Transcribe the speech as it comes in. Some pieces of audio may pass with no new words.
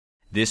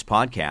This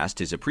podcast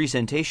is a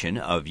presentation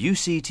of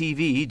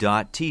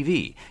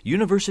UCTV.tv,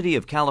 University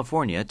of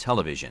California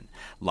Television.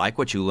 Like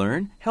what you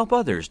learn? Help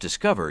others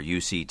discover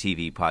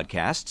UCTV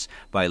podcasts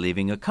by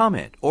leaving a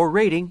comment or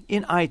rating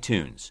in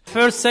iTunes.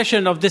 First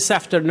session of this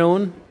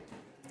afternoon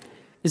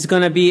is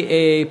going to be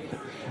a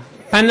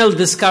panel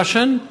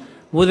discussion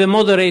with a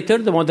moderator.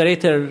 The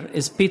moderator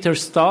is Peter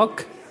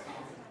Stock,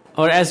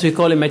 or as we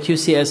call him at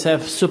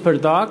UCSF, Super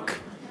Doc.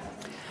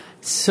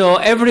 So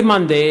every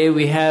Monday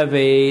we have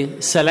a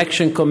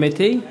selection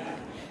committee,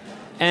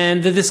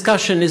 and the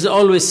discussion is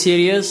always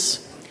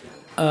serious,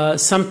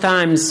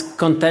 sometimes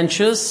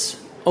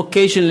contentious,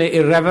 occasionally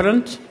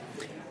irreverent,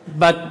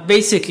 but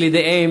basically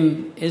the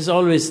aim is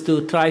always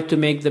to try to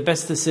make the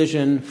best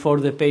decision for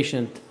the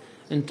patient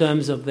in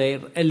terms of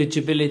their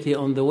eligibility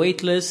on the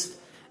wait list,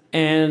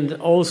 and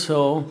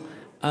also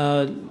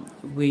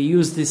we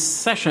use these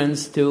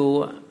sessions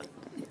to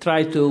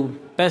try to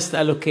best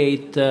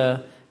allocate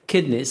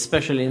kidneys,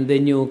 especially in the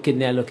new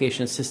kidney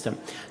allocation system.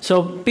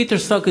 So Peter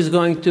Stock is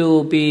going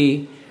to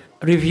be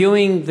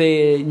reviewing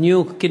the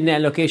new kidney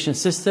allocation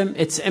system,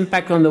 its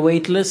impact on the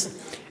wait list,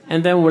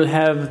 and then we'll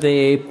have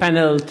the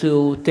panel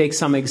to take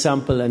some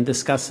example and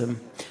discuss them.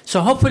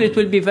 So hopefully it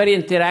will be very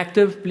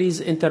interactive.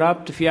 Please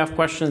interrupt if you have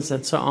questions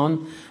and so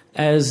on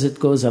as it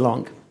goes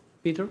along.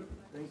 Peter?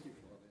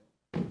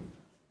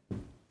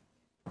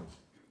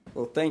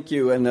 Well, thank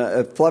you. And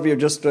Flavio,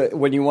 just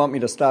when you want me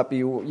to stop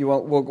you,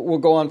 we'll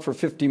go on for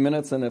 50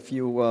 minutes, and if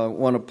you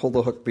want to pull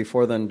the hook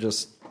before then,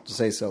 just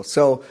say so.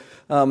 So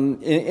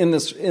in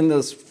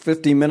this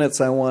 50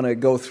 minutes, I want to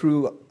go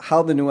through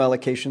how the new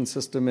allocation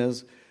system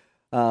is,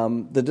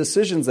 the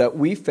decisions that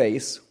we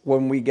face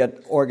when we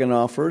get organ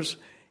offers,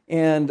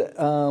 and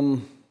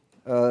some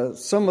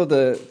of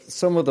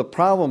the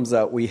problems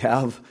that we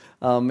have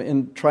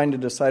in trying to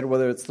decide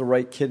whether it's the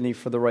right kidney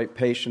for the right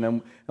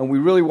patient. And we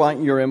really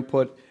want your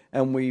input.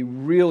 And we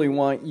really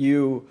want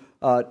you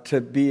to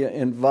be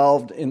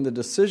involved in the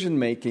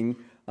decision-making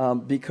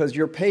because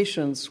your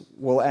patients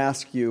will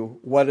ask you,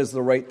 what is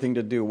the right thing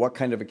to do? What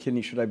kind of a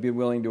kidney should I be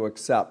willing to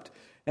accept?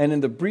 And in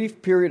the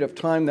brief period of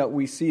time that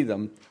we see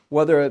them,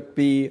 whether it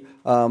be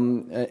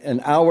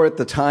an hour at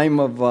the time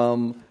of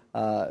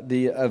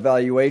the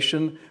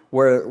evaluation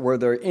where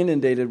they're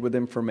inundated with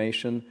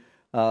information,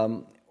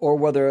 or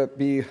whether it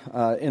be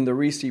in the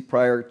receipt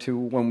prior to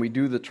when we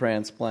do the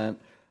transplant,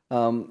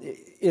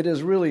 it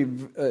is really,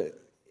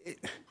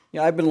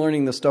 I've been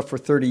learning this stuff for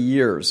 30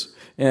 years,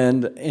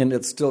 and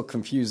it's still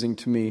confusing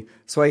to me.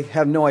 So I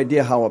have no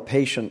idea how a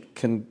patient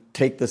can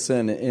take this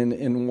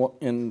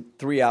in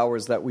 3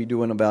 hours that we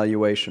do an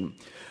evaluation.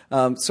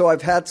 So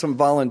I've had some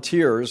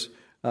volunteers,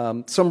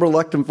 some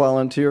reluctant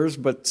volunteers,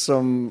 but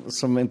some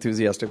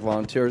enthusiastic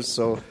volunteers.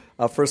 So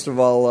first of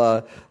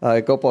all,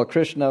 Gopal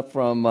Krishna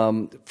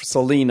from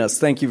Salinas,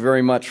 thank you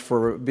very much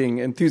for being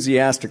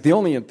enthusiastic, the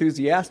only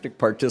enthusiastic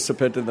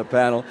participant in the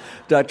panel.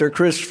 Dr.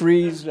 Chris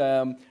Fries,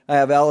 I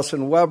have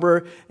Allison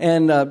Weber,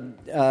 and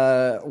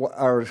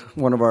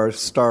one of our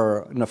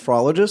star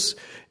nephrologists,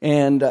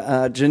 and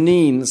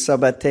Janine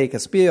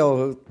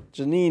Sabate-Caspillo.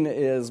 Janine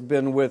has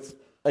been at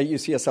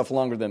UCSF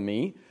longer than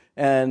me.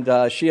 And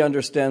she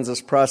understands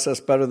this process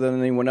better than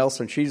anyone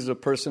else, and she's the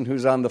person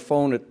who's on the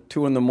phone at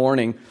 2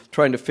 a.m.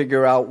 trying to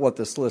figure out what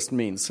this list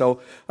means. So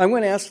I'm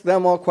going to ask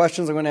them all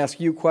questions. I'm going to ask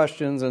you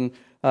questions and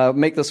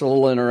make this a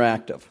little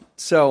interactive.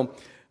 So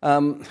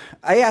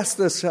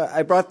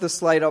I brought this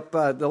slide up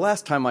the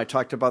last time I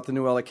talked about the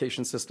new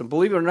allocation system.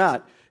 Believe it or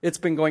not, it's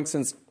been going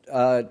since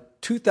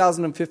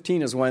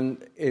 2015 is when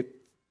it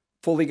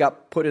fully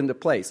got put into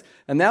place.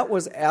 And that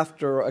was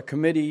after a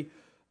committee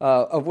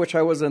of which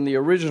I was in the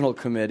original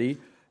committee.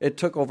 It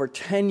took over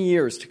 10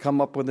 years to come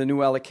up with a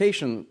new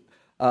allocation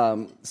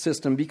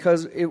system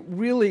because it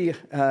really,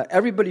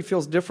 everybody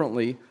feels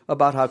differently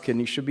about how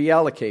kidneys should be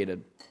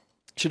allocated.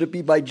 Should it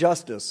be by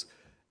justice?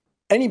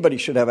 Anybody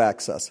should have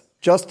access.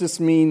 Justice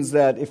means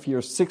that if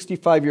you're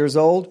 65 years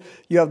old,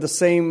 you have the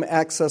same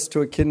access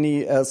to a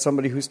kidney as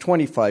somebody who's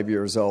 25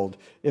 years old.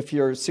 If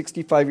you're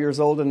 65 years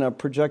old and are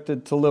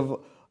projected to live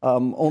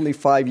only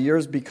 5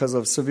 years because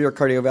of severe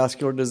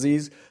cardiovascular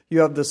disease, you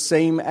have the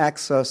same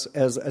access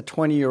as a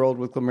 20-year-old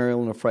with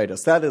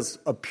glomerulonephritis. That is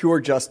a pure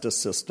justice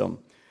system.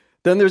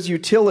 Then there's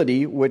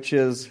utility, which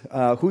is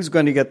who's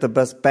going to get the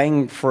best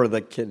bang for the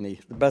kidney,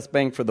 the best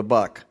bang for the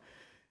buck.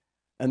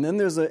 And then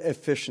there's an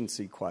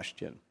efficiency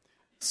question.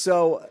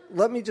 So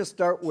let me just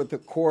start with the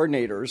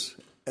coordinators,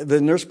 the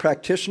nurse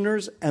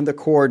practitioners and the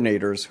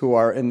coordinators who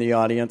are in the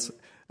audience,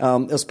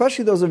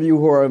 especially those of you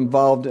who are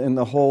involved in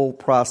the whole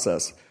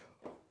process.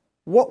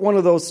 What one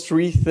of those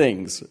three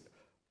things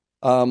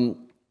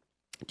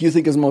do you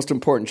think is most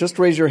important? Just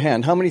raise your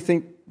hand. How many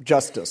think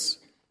justice?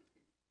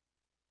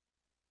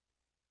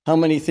 How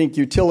many think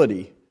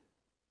utility?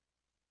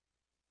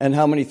 And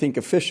how many think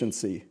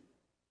efficiency?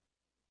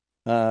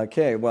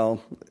 Okay,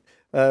 well,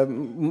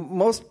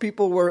 most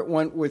people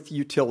went with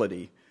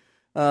utility.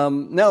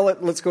 Now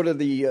let's go to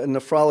the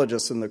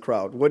nephrologists in the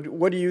crowd.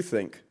 What do you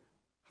think?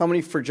 How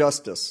many for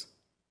justice?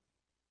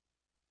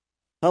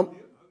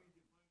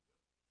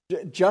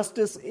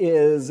 Justice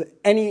is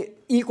any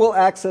equal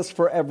access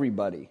for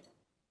everybody.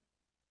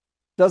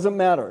 Doesn't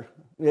matter.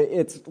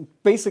 It's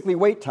basically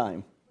wait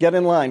time. Get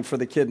in line for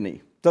the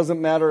kidney.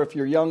 Doesn't matter if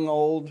you're young,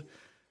 old,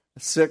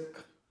 sick,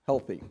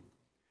 healthy.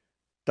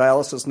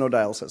 Dialysis, no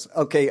dialysis.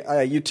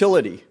 Okay,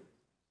 utility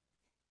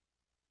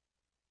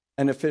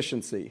and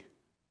efficiency.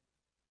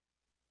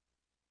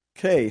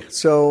 Okay,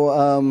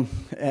 so,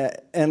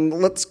 and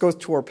let's go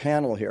to our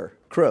panel here.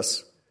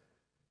 Chris.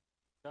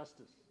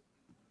 Justice.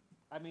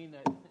 I mean,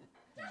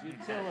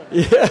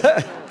 utility.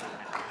 Yeah.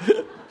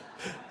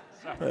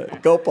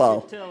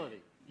 Gopal.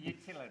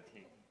 Utility.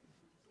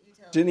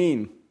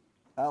 Janine.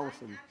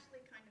 Allison. I'm actually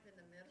kind of in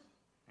the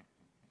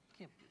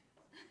middle.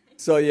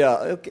 So,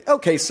 yeah.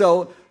 Okay,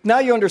 so now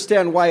you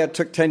understand why it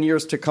took 10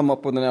 years to come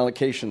up with an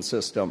allocation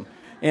system.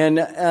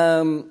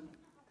 And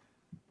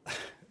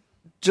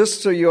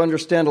just so you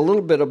understand a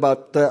little bit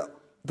about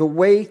the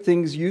way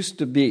things used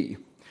to be,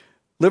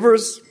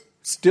 livers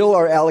still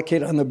are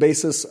allocated on the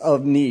basis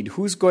of need.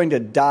 Who's going to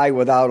die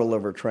without a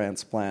liver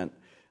transplant?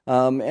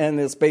 And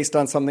it's based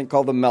on something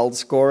called the MELD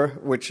score,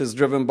 which is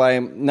driven by,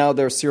 now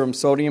there's serum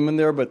sodium in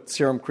there, but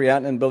serum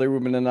creatinine,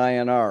 bilirubin, and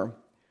INR.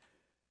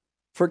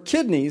 For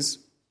kidneys,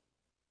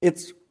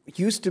 it's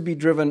used to be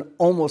driven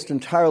almost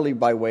entirely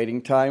by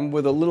waiting time,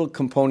 with a little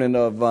component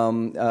of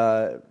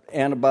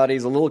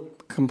antibodies, a little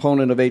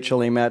component of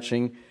HLA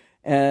matching,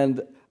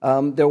 and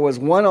there was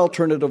one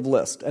alternative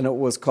list, and it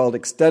was called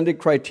extended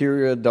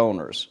criteria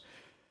donors.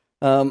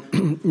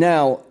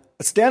 Now,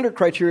 standard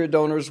criteria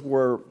donors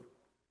were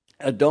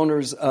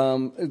those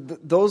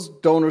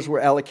donors were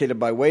allocated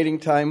by waiting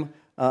time,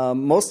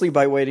 mostly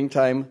by waiting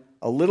time,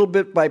 a little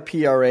bit by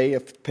PRA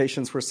if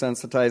patients were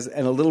sensitized,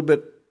 and a little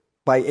bit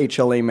by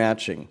HLA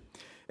matching.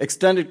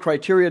 Extended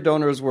criteria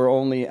donors were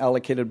only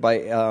allocated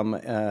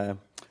by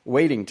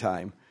waiting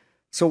time.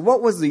 So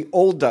what was the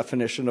old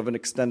definition of an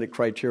extended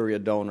criteria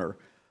donor?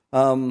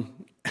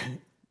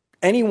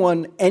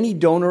 Any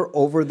donor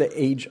over the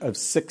age of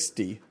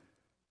 60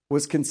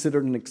 was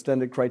considered an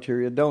extended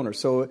criteria donor.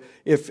 So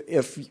if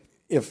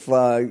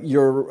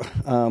your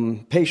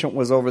patient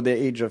was over the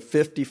age of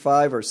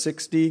 55 or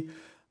 60,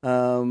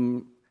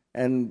 and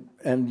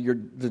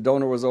the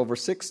donor was over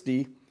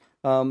 60,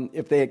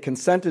 if they had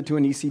consented to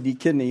an ECD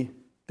kidney,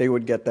 they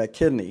would get that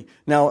kidney.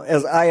 Now,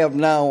 as I have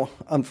now,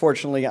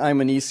 unfortunately, I'm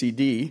an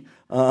ECD.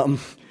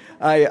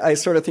 I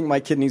sort of think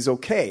my kidney's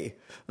okay.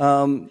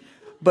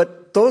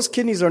 But those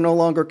kidneys are no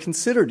longer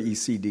considered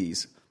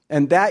ECDs.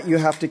 And that you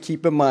have to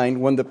keep in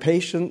mind when the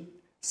patient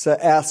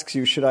asks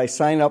you, should I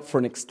sign up for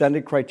an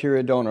extended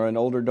criteria donor, an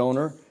older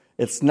donor?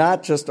 It's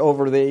not just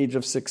over the age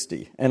of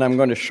 60. And I'm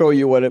going to show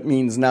you what it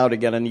means now to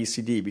get an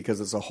ECD, because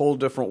it's a whole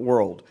different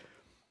world.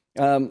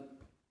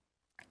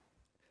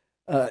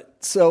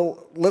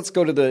 So let's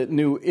go to the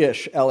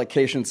new-ish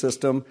allocation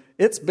system.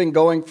 It's been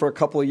going for a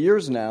couple of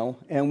years now,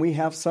 and we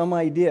have some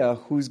idea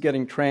who's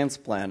getting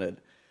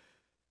transplanted.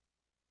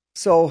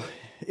 So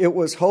it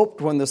was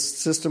hoped when the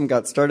system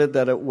got started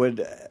that it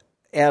would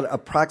add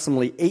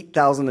approximately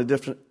 8,000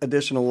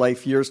 additional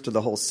life years to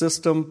the whole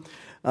system.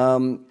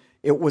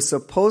 It was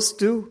supposed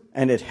to,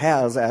 and it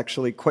has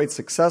actually quite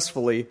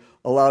successfully,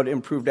 allowed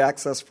improved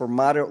access for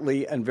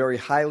moderately and very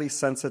highly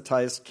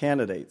sensitized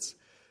candidates.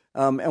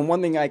 And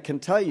one thing I can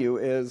tell you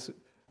is,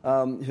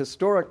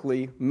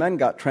 historically, men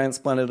got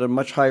transplanted at a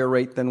much higher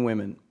rate than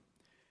women.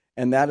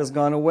 And that has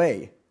gone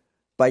away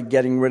by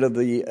getting rid of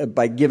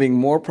by giving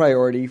more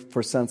priority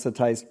for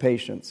sensitized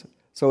patients.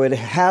 So it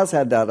has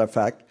had that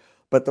effect,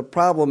 but the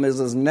problem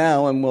is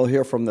now, and we'll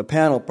hear from the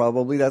panel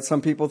probably, that some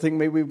people think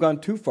maybe we've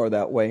gone too far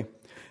that way.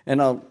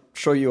 And I'll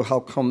show you how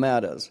come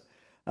that is.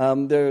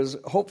 There's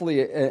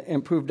hopefully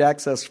improved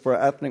access for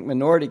ethnic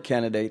minority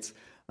candidates,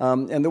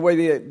 and the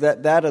way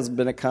that has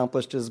been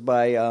accomplished is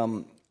by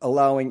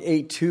allowing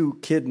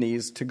A2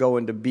 kidneys to go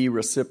into B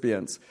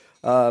recipients.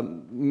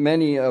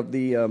 Many of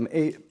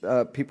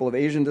the people of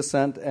Asian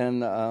descent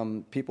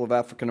and people of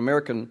African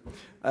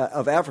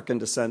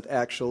descent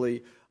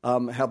actually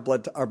are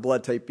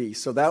blood type B.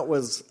 So that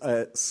was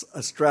a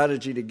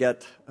strategy to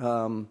get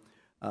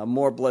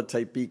more blood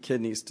type B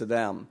kidneys to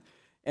them.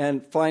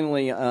 And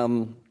finally,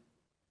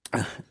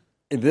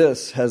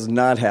 this has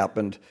not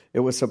happened.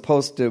 It was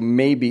supposed to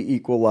maybe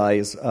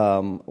equalize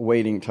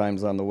waiting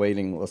times on the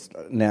waiting list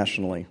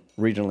nationally,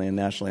 regionally and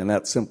nationally, and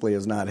that simply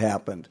has not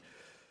happened.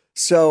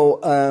 So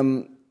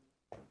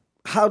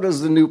how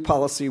does the new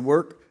policy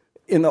work?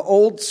 In the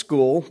old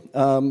school,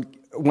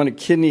 when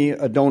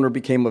a donor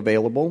became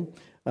available,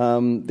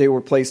 they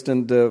were placed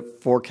into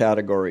 4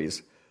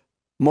 categories.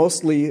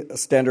 Mostly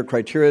standard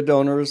criteria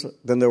donors.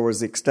 Then there was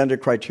the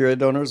extended criteria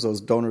donors,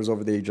 those donors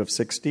over the age of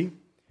 60.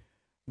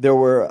 There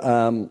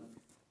were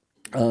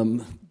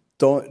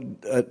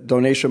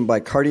donation by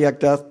cardiac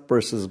death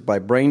versus by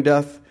brain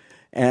death.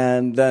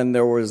 And then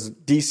there was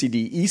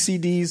DCD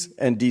ECDs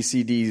and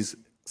DCDs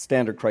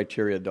standard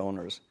criteria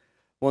donors.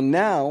 Well,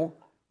 now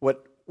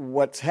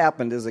what's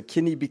happened is a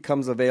kidney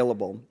becomes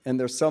available, and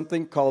there's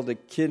something called a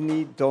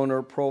kidney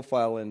donor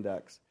profile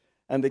index.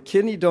 And the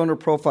kidney donor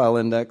profile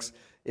index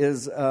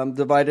is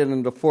divided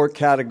into 4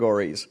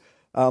 categories.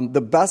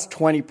 The best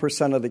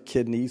 20% of the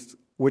kidneys,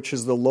 which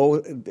is the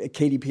low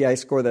KDPI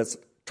score that's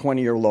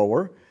 20 or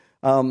lower.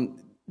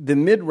 The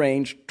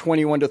mid-range,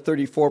 21 to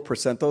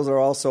 34%, those are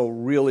also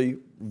really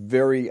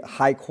very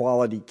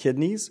high-quality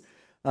kidneys.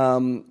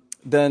 Then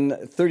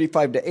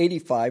 35 to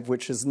 85,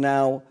 which is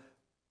now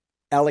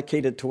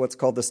allocated to what's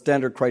called the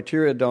standard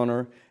criteria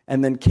donor,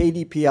 and then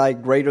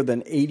KDPI greater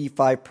than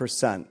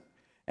 85%.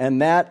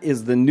 And that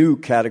is the new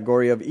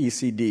category of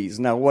ECDs.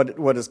 Now,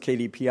 what is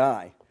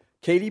KDPI?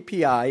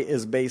 KDPI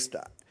is based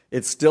on,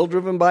 it's still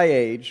driven by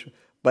age,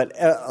 but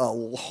a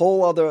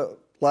whole other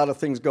lot of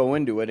things go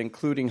into it,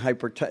 including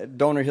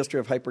donor history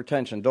of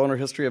hypertension, donor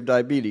history of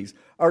diabetes.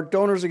 Our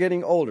donors are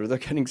getting older. They're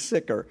getting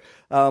sicker.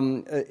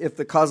 If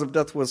the cause of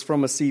death was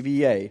from a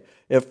CVA,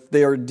 if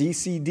they are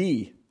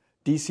DCD,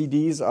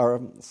 DCDs are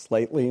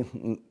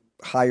slightly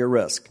higher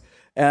risk.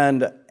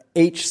 And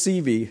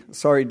HCV,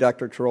 sorry,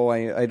 Dr.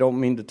 Turow, I don't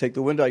mean to take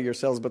the wind out of your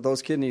sails, but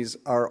those kidneys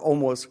are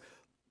almost,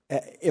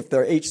 if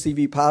they're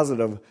HCV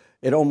positive,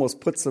 it almost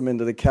puts them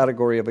into the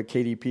category of a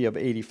KDP of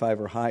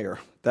 85 or higher.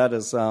 That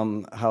is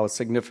how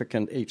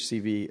significant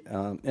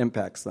HCV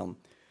impacts them.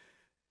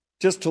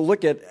 Just to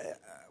look at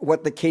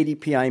what the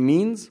KDPI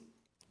means,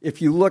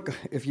 if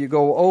you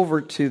go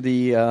over to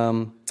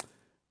the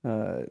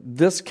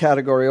this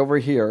category over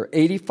here,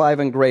 85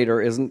 and greater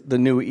is the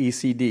new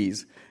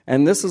ECDs.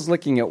 And this is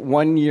looking at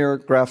 1-year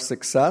graft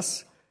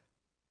success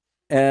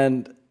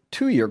and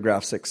 2-year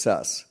graft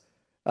success.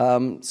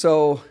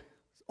 So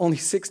only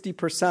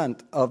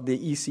 60% of the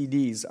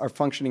ECDs are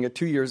functioning at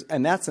 2 years,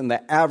 and that's in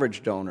the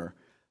average donor.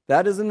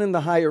 That isn't in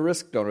the higher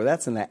risk donor.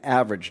 That's in the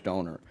average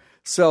donor.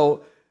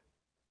 So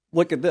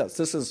look at this.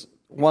 This is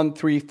 1,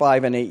 3,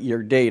 5, and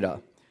 8-year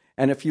data.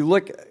 And if you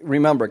look,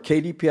 remember,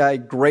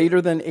 KDPI greater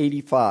than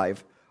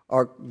 85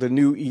 are the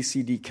new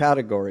ECD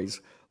categories.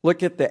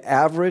 Look at the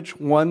average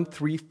 1,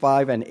 3,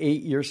 5, and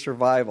 8-year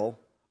survival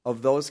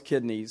of those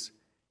kidneys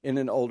in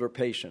an older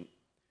patient.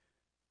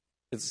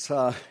 It's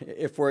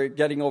if we're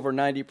getting over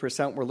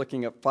 90%, we're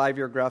looking at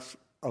 5-year grafts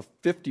of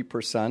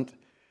 50%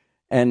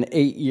 and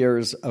 8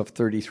 years of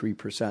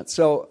 33%.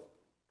 So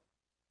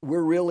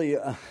we're really,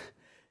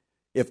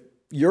 if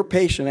your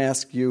patient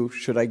asks you,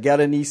 should I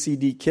get an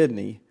ECD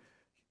kidney?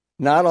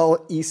 Not all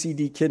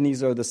ECD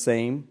kidneys are the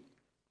same.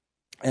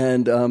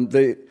 And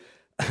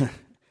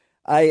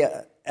I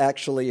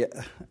actually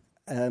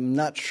am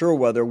not sure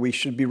whether we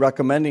should be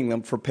recommending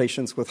them for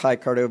patients with high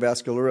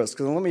cardiovascular risk.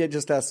 So let me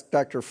just ask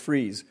Dr.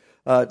 Fries.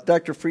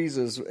 Dr. Fries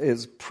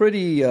is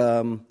pretty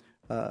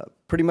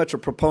much a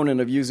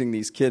proponent of using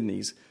these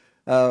kidneys.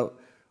 What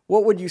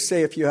would you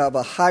say if you have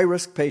a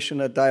high-risk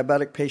patient, a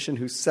diabetic patient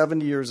who's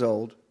 70 years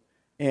old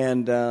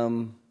and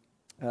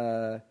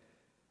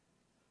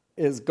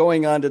is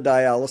going on to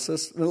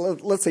dialysis,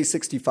 let's say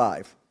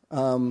 65,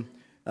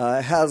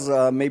 has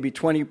maybe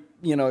 20,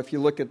 if you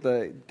look at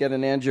get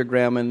an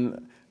angiogram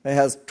and it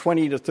has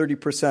 20 to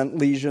 30%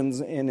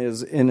 lesions in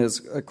his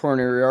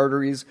coronary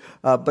arteries,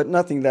 but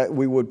nothing that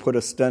we would put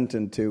a stent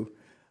into.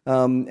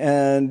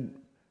 And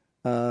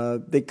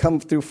they come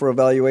through for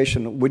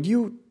evaluation. Would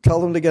you tell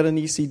them to get an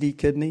ECD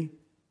kidney?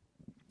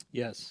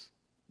 Yes.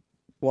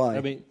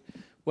 Why?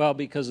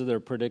 Because of their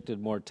predicted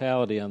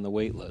mortality on the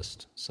wait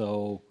list.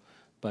 So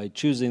by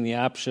choosing the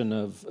option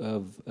of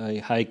a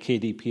high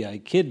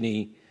KDPI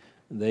kidney,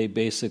 they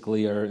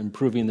basically are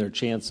improving their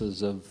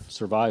chances of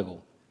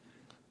survival,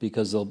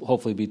 because they'll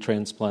hopefully be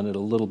transplanted a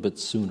little bit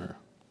sooner.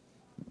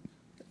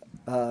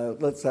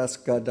 Let's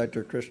ask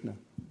Dr. Krishna.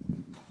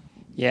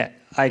 Yeah,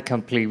 I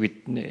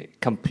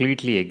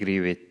completely agree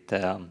with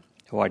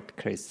what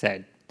Chris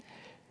said.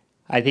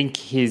 I think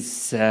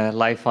his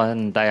life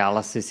on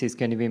dialysis is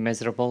going to be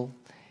miserable.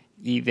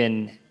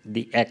 Even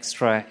the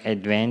extra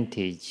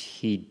advantage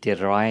he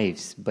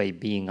derives by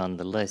being on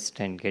the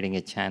list and getting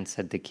a chance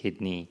at the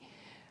kidney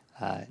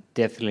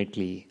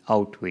definitely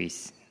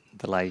outweighs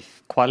the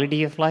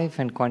quality of life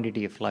and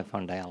quantity of life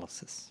on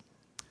dialysis.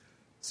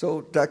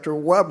 So, Dr.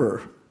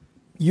 Weber,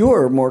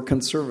 you're more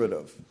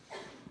conservative.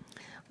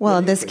 Well,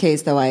 in this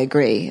case, though, I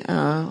agree.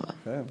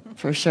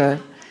 For sure.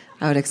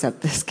 I would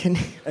accept this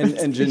kidney.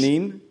 And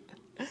Janine?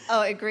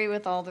 Oh, I agree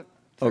with all the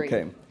three.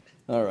 Okay.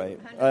 All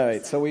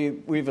right. So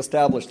we've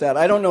established that.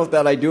 I don't know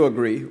that I do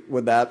agree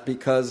with that,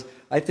 because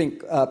I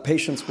think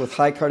patients with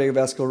high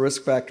cardiovascular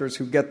risk factors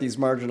who get these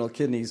marginal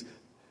kidneys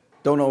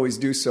don't always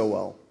do so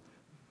well.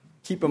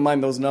 Keep in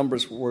mind those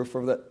numbers were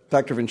for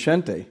Dr.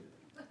 Vincente.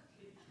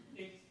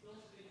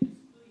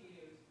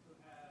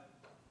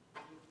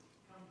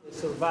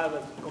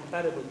 Survival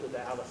comparable to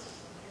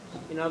dialysis.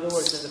 In other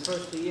words, in the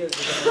first 2 years,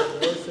 they're going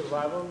to have worse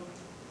survival,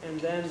 and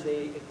then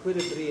they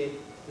equilibrate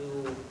to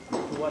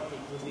what it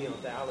would be on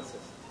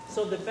dialysis.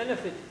 So the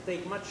benefits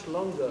take much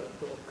longer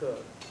to occur.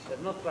 They're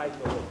not right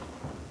away.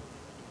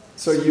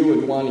 So you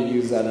would want to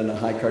use that in a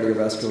high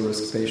cardiovascular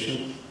risk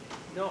patient?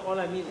 No, all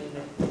I mean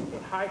in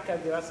a high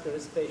cardiovascular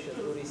risk patient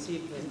who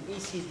received an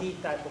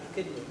ECD type of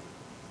kidney,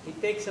 it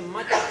takes them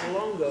much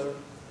longer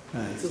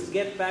to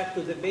get back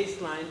to the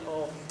baseline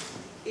of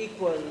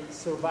equal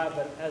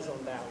survival as on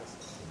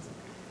dialysis.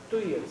 2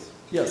 years.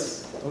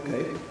 Yes.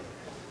 Okay.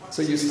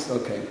 So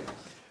okay.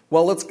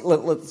 Well,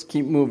 let's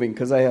keep moving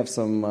because I have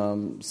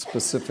some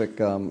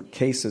specific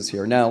cases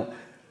here. Now,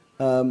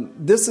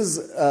 this is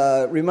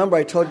remember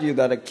I told you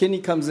that a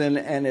kidney comes in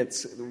and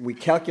we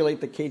calculate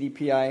the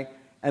KDPI,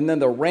 and then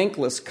the rank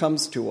list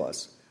comes to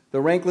us. The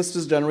rank list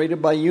is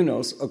generated by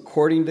UNOS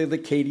according to the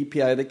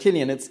KDPI of the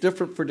kidney, and it's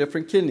different for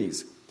different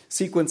kidneys.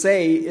 Sequence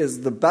A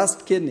is the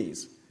best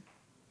kidneys,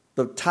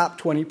 the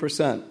top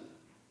 20%.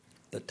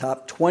 The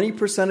top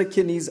 20% of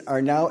kidneys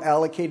are now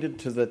allocated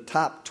to the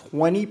top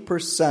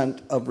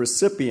 20% of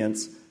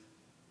recipients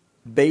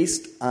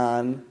based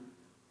on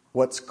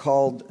what's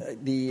called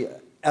the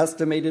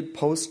estimated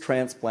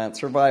post-transplant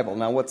survival.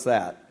 Now, what's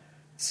that?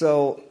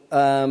 So,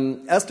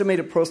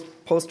 estimated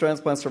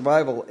post-transplant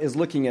survival is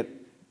looking at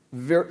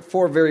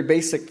four very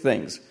basic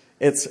things.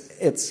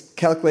 It's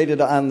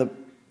calculated on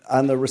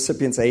the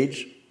recipient's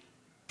age,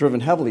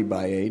 driven heavily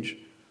by age,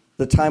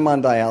 the time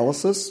on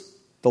dialysis.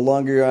 The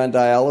longer you're on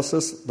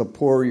dialysis, the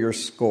poorer your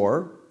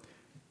score.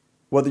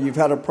 Whether you've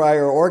had a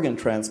prior organ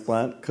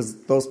transplant, because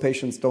those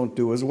patients don't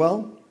do as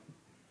well,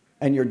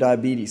 and your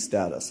diabetes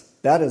status.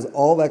 That is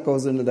all that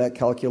goes into that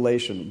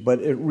calculation,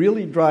 but it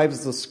really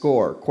drives the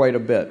score quite a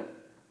bit.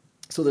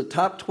 So the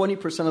top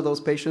 20% of those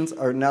patients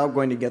are now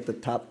going to get the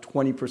top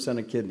 20%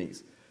 of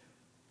kidneys.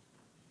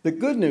 The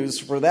good news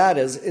for that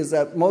is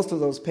that most of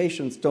those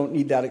patients don't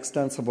need that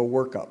extensive a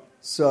workup.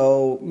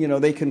 So,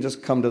 they can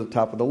just come to the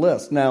top of the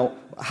list. Now,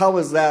 how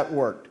has that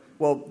worked?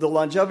 Well, the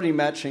longevity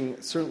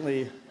matching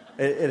certainly,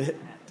 it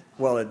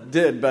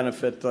did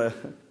benefit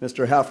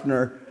Mr.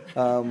 Hefner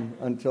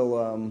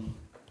until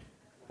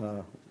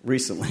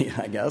recently,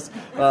 I guess.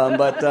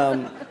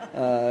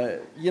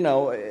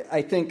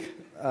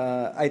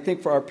 I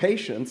think for our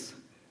patients,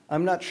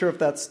 I'm not sure if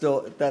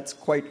that's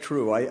quite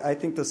true. I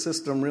think the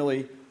system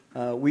really,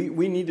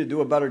 we need to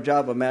do a better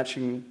job of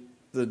matching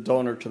the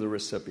donor to the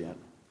recipient.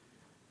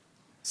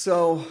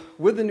 So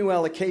with the new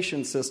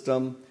allocation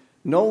system,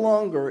 no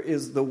longer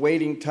is the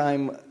waiting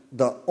time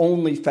the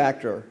only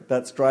factor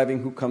that's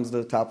driving who comes to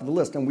the top of the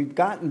list. And we've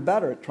gotten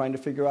better at trying to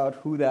figure out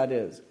who that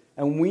is.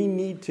 And we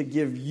need to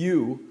give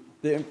you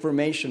the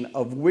information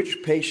of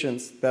which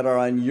patients that are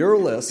on your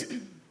list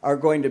are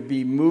going to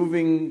be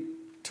moving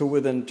to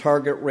within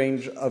target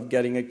range of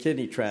getting a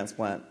kidney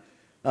transplant.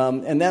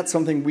 And that's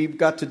something we've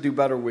got to do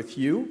better with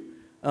you.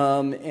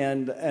 And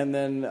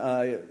then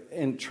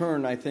in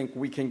turn, I think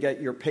we can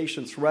get your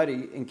patients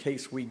ready in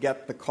case we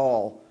get the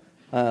call.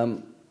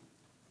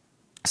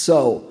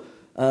 So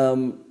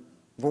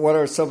what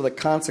are some of the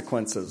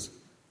consequences?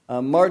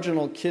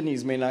 Marginal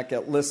kidneys may not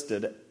get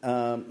listed.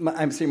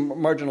 I'm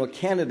saying marginal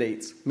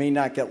candidates may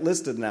not get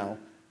listed now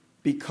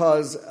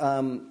because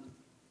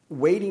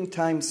waiting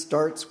time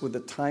starts with the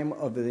time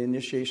of the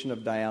initiation of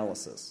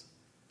dialysis.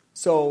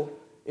 So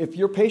if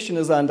your patient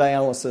is on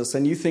dialysis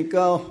and you think,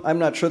 I'm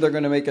not sure they're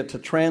going to make it to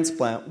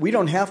transplant, we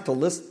don't have to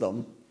list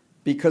them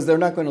because they're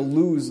not going to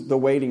lose the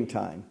waiting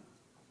time.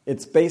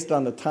 It's based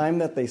on the time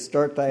that they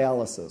start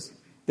dialysis.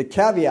 The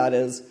caveat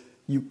is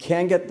you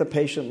can get the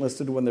patient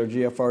listed when their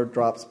GFR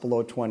drops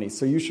below 20.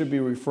 So you should be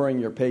referring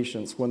your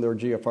patients when their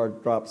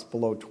GFR drops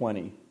below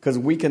 20 because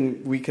they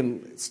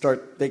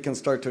can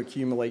start to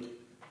accumulate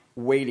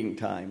waiting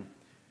time.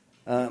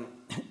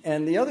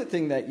 And the other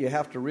thing that you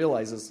have to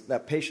realize is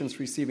that patients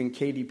receiving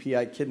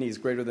KDPI kidneys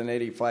greater than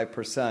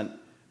 85%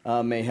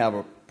 may have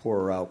a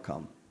poorer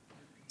outcome.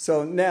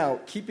 So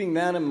now, keeping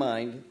that in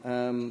mind,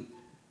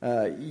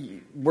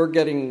 we're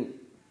getting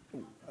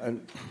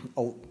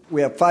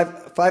we have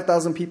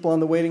 5,000 people on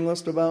the waiting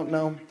list about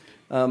now.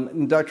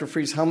 And Dr.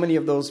 Fries, how many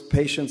of those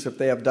patients, if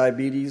they have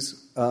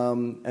diabetes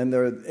and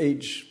they're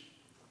age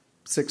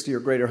 60 or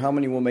greater, how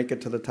many will make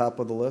it to the top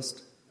of the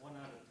list? 1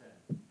 out of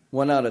 10.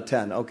 1 out of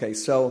 10. Okay,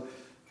 so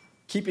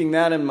keeping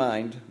that in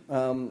mind,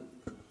 I'm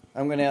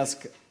going to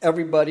ask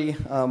everybody.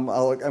 I'm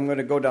going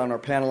to go down our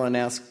panel and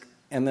ask,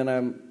 and then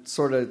I'm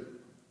sort of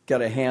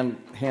get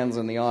hands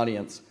in the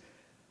audience.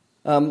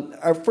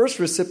 Our first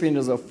recipient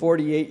is a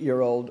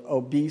 48-year-old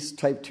obese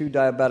type 2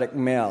 diabetic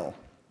male.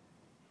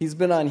 He's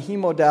been on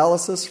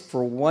hemodialysis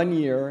for 1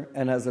 year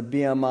and has a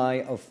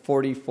BMI of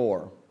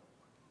 44.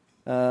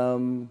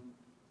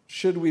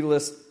 Should we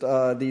list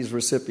these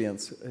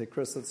recipients? Hey,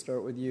 Chris, let's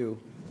start with you.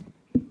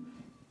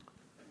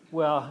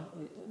 Well,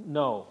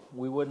 no,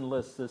 we wouldn't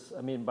list this.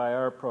 I mean, by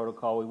our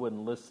protocol, we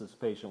wouldn't list this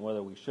patient.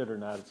 Whether we should or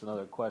not, it's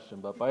another question.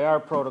 But by our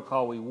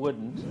protocol, we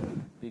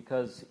wouldn't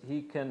because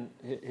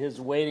his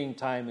waiting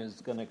time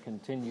is going to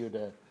continue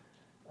to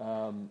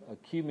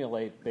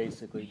accumulate,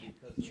 basically,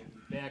 because it's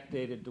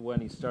backdated to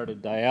when he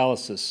started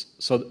dialysis.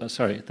 So,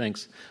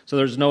 thanks. So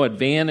there's no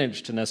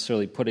advantage to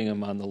necessarily putting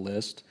him on the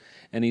list.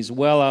 And he's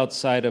well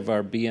outside of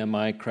our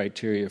BMI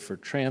criteria for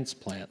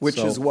transplant. Which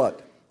is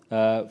what?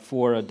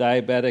 For a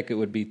diabetic, it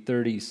would be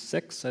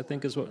 36, I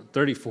think is what,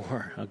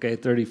 34, okay,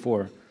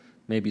 34.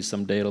 Maybe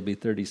someday it'll be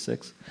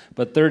 36,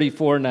 but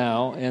 34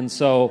 now. And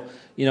so,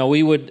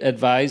 we would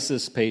advise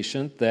this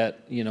patient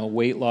that,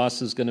 weight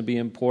loss is going to be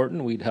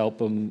important. We'd help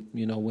him,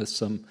 with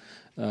some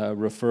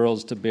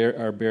referrals to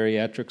our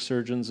bariatric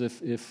surgeons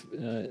if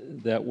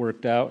that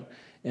worked out,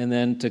 and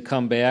then to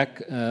come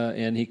back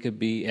and he could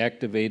be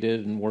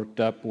activated and worked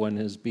up when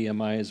his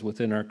BMI is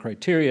within our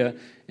criteria,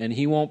 and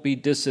he won't be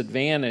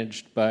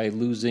disadvantaged by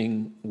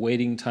losing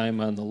waiting time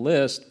on the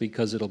list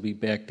because it'll be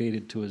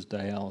backdated to his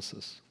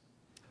dialysis.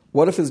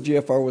 What if his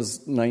GFR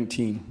was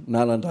 19,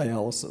 not on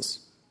dialysis?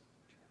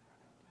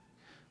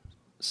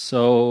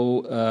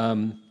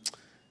 So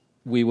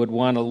we would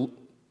want to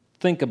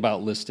think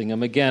about listing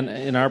him. Again,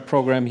 in our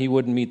program, he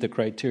wouldn't meet the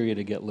criteria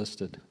to get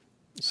listed,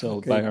 so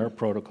by our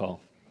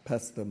protocol.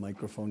 Pass the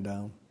microphone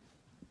down.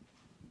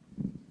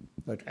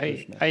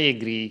 I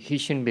agree. He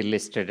shouldn't be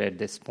listed at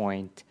this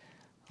point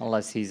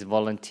unless he's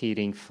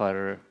volunteering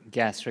for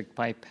gastric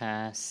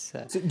bypass.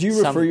 So do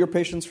you refer your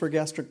patients for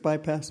gastric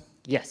bypass?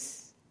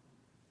 Yes.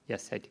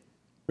 Yes, I do.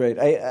 Great.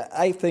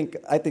 I think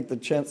the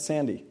chance,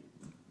 Sandy.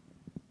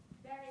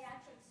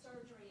 Bariatric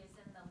surgery is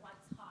in the what's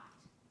hot.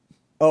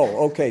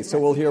 Oh, okay. So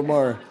we'll hear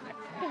more.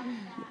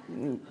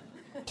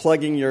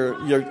 Plugging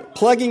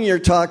your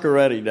talk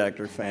already,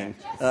 Dr. Fang.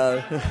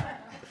 I'm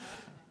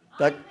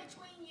between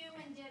you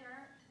and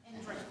dinner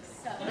and drinks.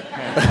 So.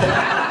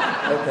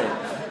 Okay.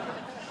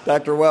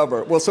 Dr.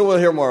 Weber. Well, so we'll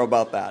hear more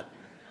about that.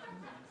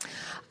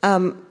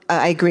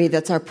 I agree.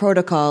 That's our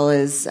protocol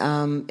is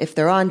if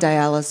they're on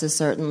dialysis,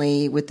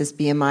 certainly with this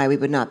BMI, we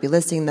would not be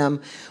listing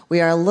them.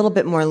 We are a little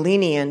bit more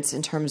lenient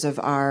in terms of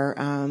our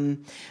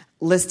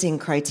listing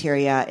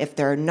criteria if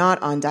they're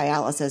not on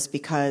dialysis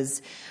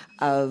because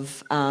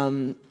of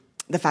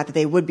the fact that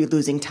they would be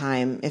losing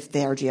time if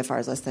their GFR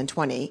is less than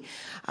 20.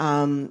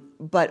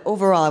 But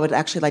overall, I would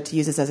actually like to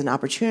use this as an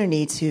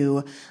opportunity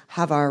to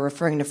have our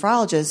referring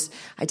nephrologists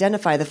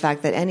identify the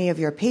fact that any of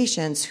your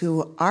patients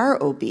who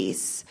are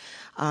obese,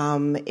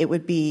 it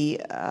would be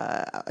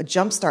a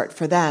jumpstart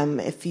for them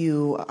if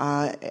you,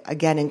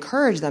 again,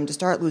 encourage them to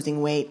start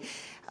losing weight,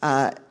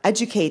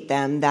 educate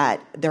them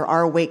that there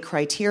are weight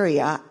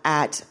criteria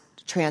at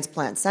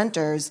transplant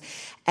centers.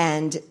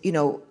 And,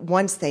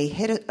 once they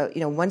hit it,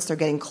 once they're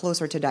getting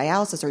closer to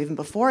dialysis or even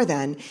before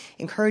then,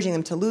 encouraging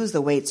them to lose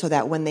the weight so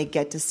that when they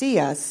get to see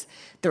us,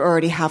 they're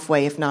already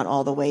halfway, if not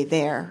all the way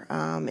there,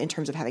 in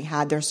terms of having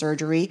had their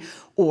surgery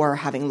or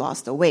having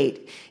lost the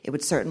weight. It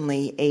would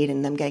certainly aid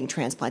in them getting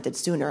transplanted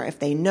sooner if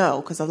they know,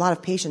 because a lot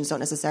of patients don't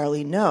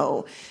necessarily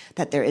know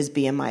that there is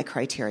BMI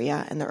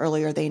criteria, and the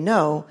earlier they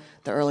know,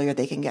 the earlier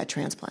they can get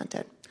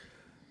transplanted.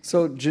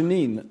 So,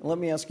 Janine, let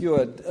me ask you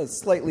a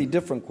slightly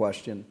different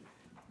question.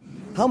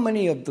 How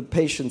many of the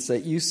patients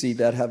that you see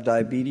that have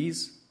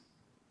diabetes,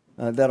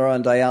 that are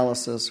on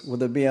dialysis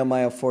with a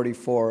BMI of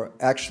 44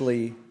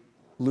 actually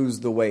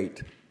lose the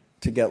weight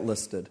to get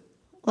listed?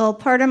 Well,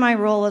 part of my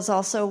role is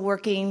also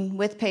working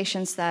with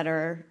patients that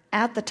are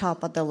at the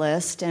top of the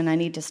list, and I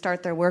need to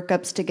start their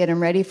workups to get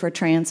them ready for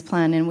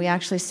transplant. And we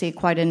actually see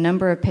quite a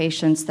number of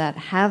patients that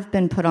have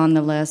been put on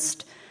the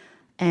list,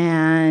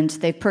 and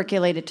they've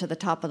percolated to the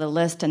top of the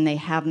list, and they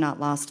have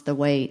not lost the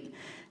weight.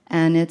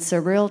 And it's a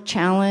real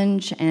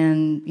challenge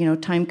and,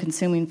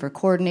 time-consuming for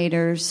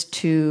coordinators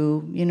to,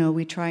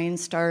 we try and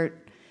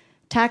start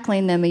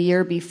tackling them a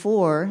year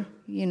before,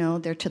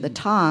 they're to the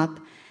top,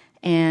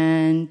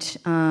 and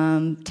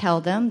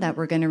tell them that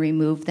we're going to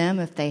remove them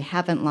if they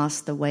haven't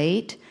lost the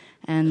weight.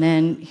 And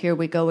then here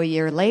we go a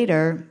year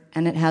later,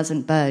 and it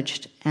hasn't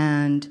budged.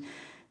 And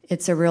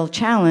it's a real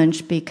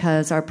challenge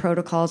because our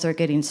protocols are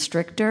getting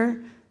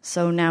stricter.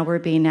 So now we're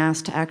being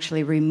asked to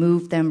actually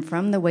remove them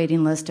from the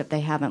waiting list if they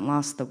haven't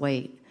lost the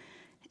weight.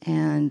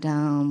 And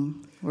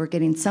we're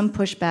getting some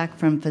pushback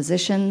from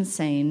physicians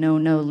saying, no,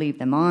 leave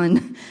them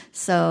on.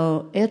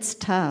 So it's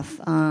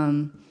tough.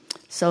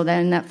 So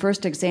then that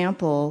first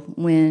example,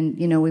 when,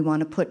 we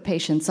want to put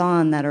patients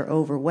on that are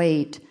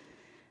overweight,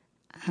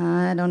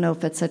 I don't know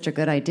if it's such a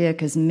good idea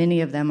because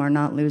many of them are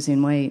not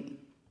losing weight.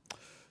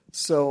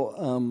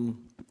 So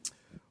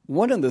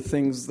one of the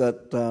things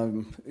that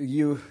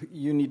you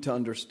need to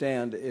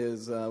understand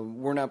is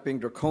we're not being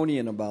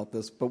draconian about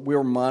this, but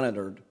we're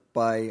monitored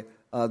by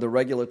the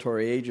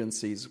regulatory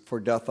agencies for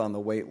death on the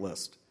wait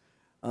list.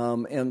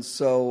 And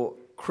so,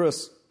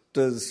 Chris,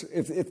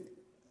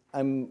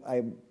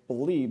 I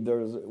believe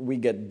we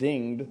get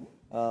dinged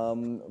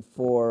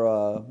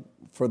for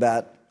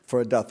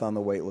a death on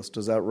the wait list.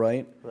 Is that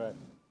right? Right.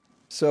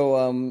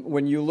 So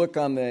when you look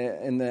in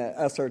the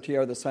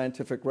SRTR, the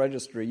scientific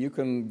registry, you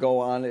can go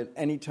on it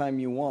anytime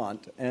you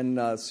want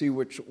and see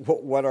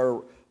what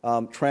our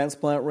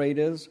transplant rate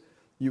is.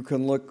 You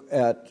can look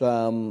at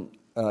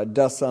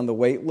deaths on the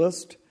wait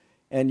list,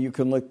 and you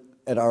can look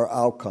at our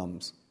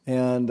outcomes.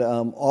 And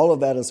all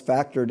of that is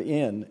factored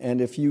in. And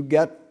if you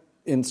get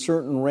in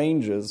certain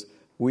ranges,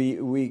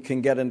 we can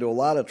get into a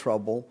lot of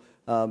trouble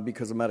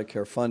because of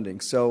Medicare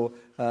funding. So,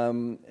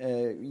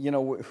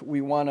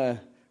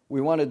 we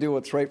want to do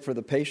what's right for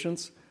the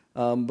patients,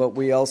 but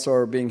we also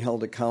are being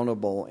held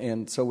accountable,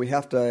 and so we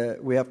have to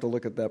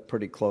look at that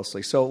pretty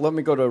closely. So let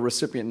me go to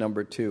recipient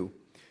number 2.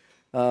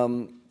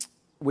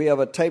 We have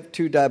a type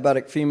 2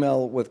 diabetic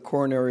female with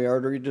coronary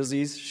artery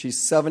disease. She's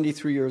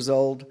 73 years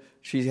old.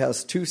 She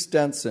has 2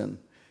 stents in.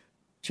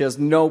 She has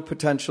no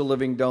potential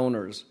living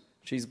donors.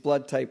 She's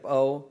blood type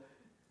O,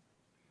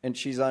 and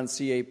she's on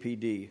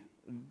CAPD.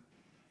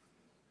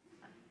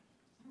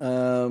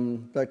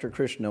 Dr.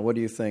 Krishna, what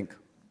do you think?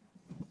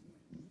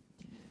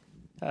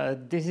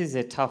 This is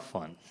a tough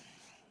one.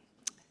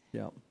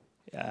 Yeah.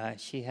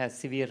 She has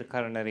severe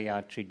coronary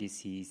artery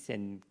disease,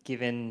 and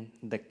given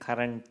the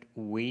current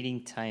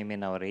waiting time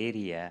in our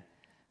area,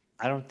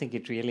 I don't think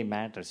it really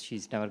matters.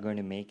 She's never going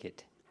to make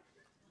it.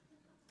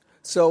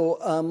 So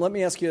let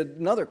me ask you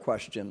another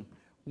question.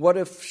 What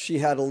if she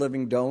had a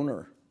living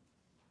donor?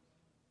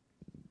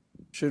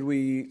 Should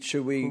we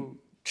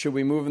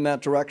move in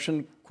that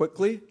direction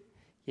quickly?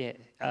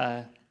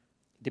 Yeah,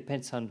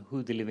 depends on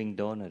who the living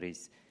donor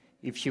is.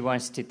 If she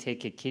wants to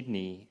take a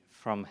kidney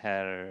from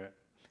her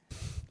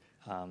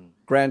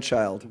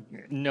grandchild,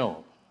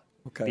 no.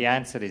 Okay. The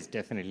answer is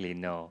definitely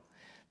no.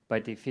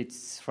 But if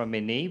it's from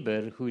a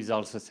neighbor who is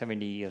also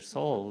 70 years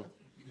old,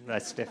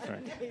 that's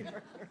different.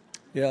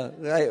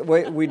 Yeah,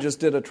 we just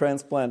did a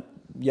transplant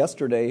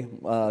yesterday,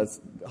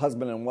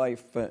 husband and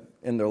wife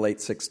in their late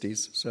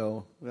 60s,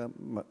 so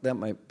that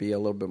might be a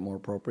little bit more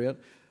appropriate.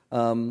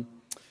 Well,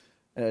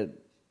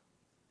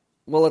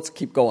 let's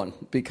keep going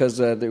because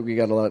we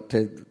got a lot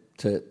to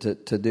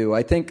do.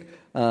 I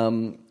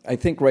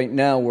think right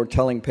now we're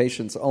telling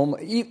patients.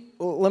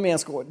 Let me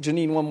ask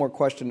Janine one more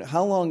question.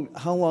 How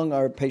long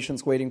are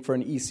patients waiting for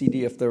an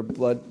ECD if they're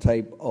blood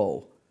type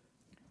O?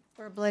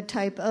 For blood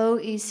type O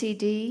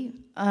ECD,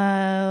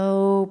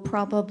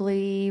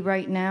 probably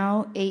right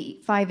now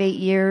 5-8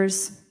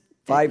 years.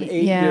 5-8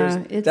 years.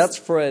 Yeah, That's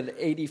for an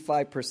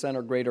 85%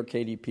 or greater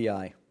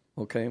KDPI.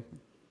 Okay.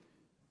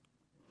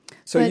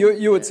 So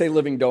you would say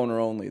living donor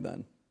only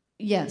then?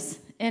 Yes.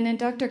 And in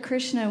Dr.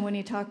 Krishna, when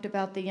he talked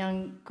about the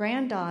young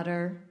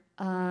granddaughter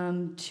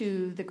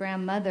to the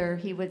grandmother,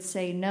 he would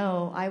say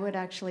no. I would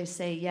actually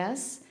say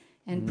yes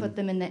and put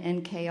them in the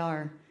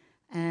NKR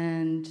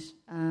and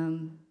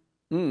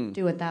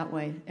do it that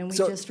way. And we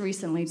just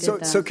recently did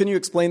that. So can you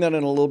explain that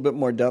in a little bit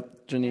more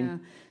depth, Janine? Yeah.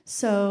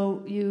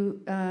 So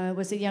you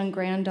was a young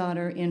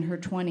granddaughter in her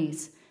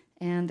 20s,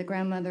 and the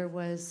grandmother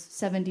was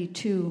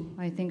 72,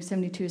 I think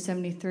 72,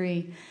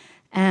 73.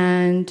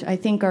 And I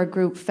think our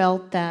group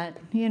felt that,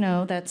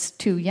 that's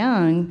too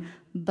young,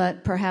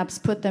 but perhaps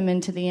put them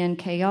into the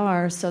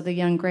NKR so the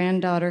young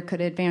granddaughter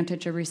could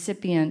advantage a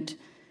recipient,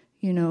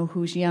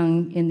 who's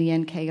young in the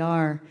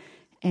NKR.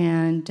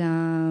 And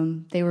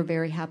they were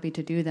very happy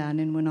to do that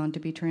and went on to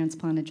be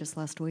transplanted just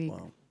last week.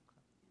 Wow.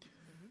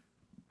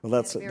 Well,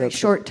 that's a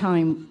short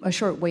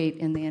wait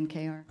in the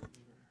NKR.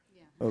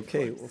 Yeah.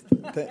 Okay. Well,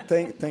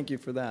 thank you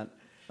for that.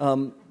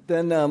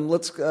 Then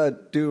let's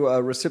do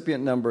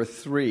recipient number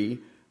 3,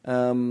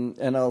 and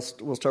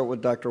we'll start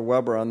with Dr.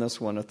 Weber on this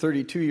one. A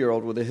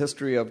 32-year-old with a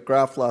history of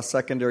graft loss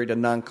secondary to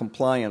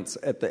noncompliance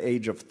at the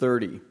age of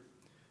 30,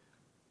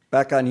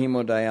 back on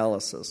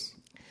hemodialysis.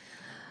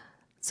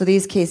 So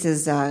these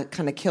cases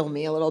kind of kill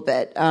me a little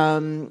bit.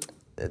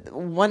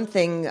 One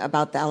thing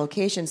about the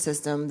allocation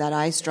system that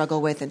I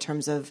struggle with in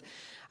terms of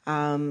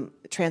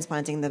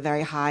transplanting the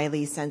very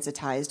highly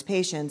sensitized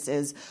patients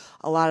is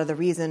a lot of the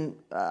reason,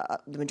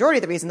 the majority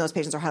of the reason those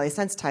patients are highly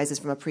sensitized is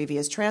from a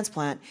previous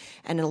transplant.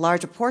 And in a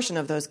larger portion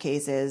of those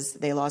cases,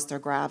 they lost their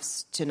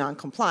grafts to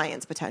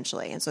noncompliance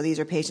potentially. And so these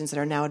are patients that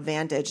are now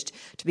advantaged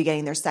to be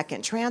getting their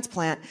second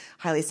transplant,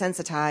 highly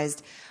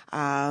sensitized,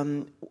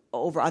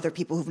 over other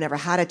people who've never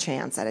had a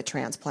chance at a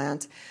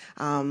transplant.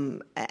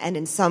 And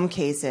in some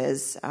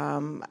cases,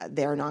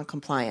 they're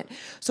non-compliant.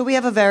 So we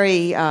have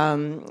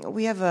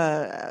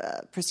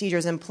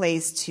procedures in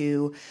place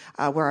to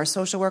where our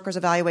social workers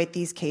evaluate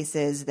these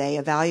cases. They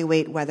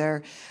evaluate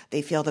whether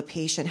they feel the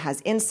patient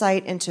has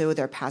insight into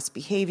their past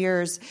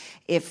behaviors,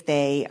 if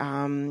they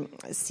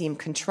seem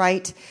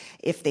contrite,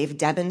 if they've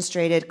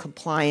demonstrated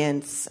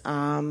compliance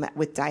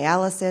with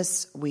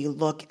dialysis. We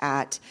look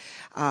at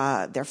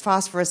their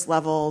phosphorus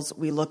levels.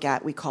 We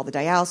call the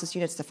dialysis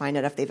units to find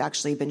out if they've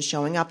actually been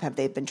showing up. Have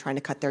they been trying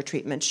to cut their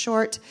treatment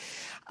short?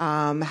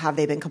 Have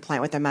they been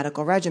compliant with their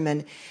medical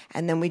regimen?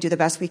 And then we do the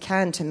best we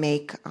can to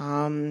make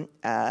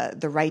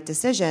the right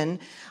decision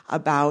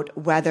about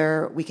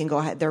whether we can go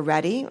ahead, they're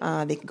ready,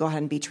 they can go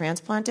ahead and be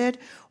transplanted,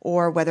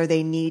 or whether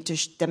they need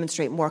to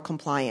demonstrate more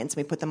compliance.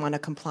 We put them on a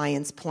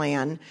compliance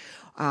plan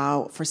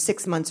for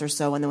 6 months or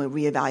so, and then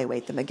we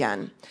reevaluate them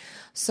again.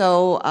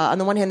 So on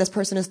the one hand, this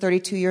person is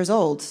 32 years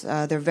old.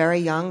 They're very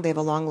young. They have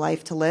a long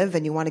life to live,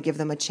 and you want to give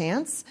them a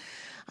chance.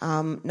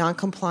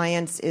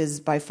 Noncompliance is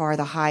by far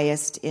the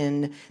highest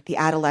in the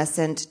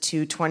adolescent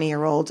to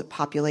 20-year-old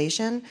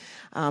population.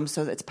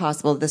 So it's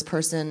possible that this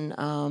person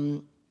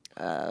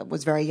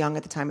was very young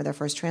at the time of their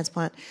first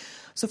transplant.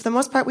 So for the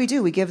most part, we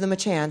give them a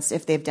chance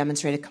if they've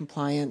demonstrated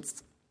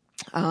compliance.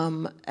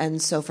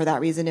 And so for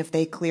that reason, if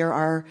they clear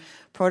our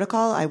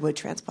protocol, I would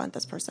transplant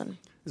this person.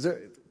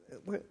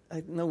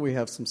 I know we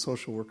have some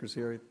social workers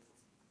here.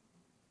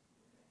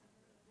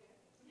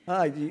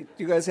 Do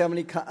you guys have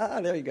any?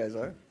 There you guys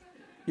are.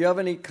 You have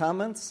any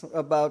comments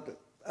about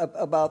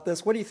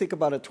this? What do you think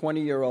about a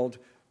 20-year-old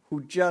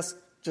who just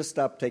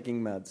stopped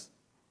taking meds? I think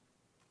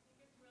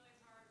it's really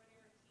hard when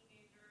you're a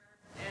teenager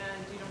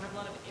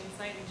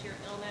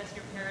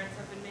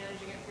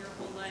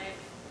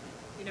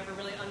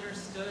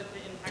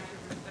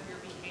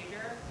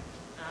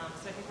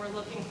I think we're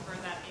looking for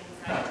that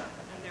insight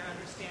and their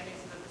understanding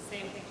so that the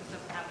same thing just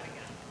doesn't happen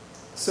again.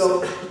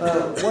 So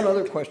one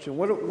other question.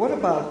 What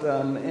about,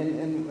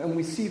 and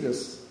we see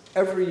this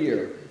every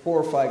year, 4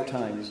 or 5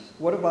 times,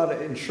 what about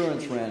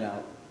insurance ran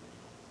out?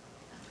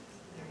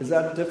 Is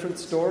that a different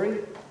story? No,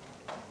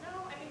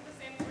 I think the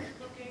same thing.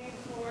 Looking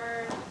for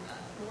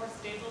more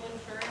stable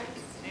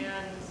insurance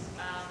and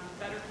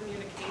better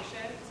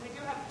communication. So we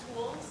do have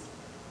tools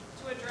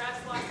to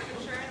address loss of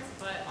insurance,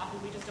 but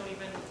often we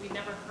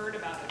never heard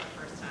about it the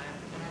first time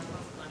in our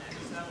post-clinic.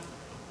 So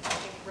I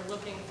think we're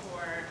looking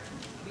for,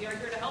 we are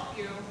here to help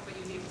you, but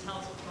you need to tell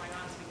us what's going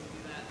on so we can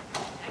do that.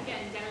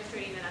 Again,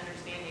 demonstrating that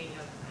understanding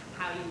of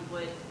how you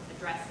would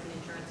address an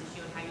insurance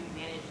issue and how you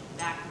manage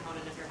that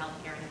component of your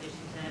healthcare in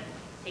addition to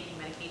taking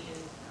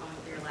medications, going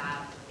through your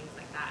lab, things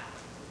like that.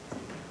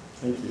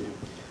 Thank you.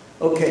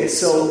 Okay,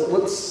 so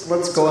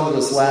let's go on to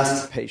this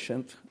last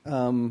patient.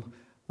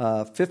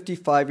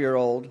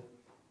 55-year-old,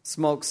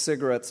 smokes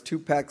cigarettes 2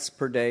 packs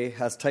per day,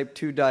 has type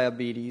 2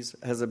 diabetes,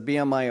 has a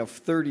BMI of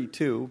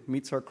 32,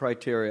 meets our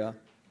criteria,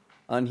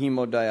 on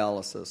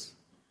hemodialysis.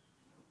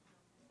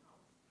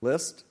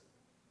 List?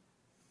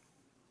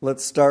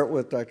 Let's start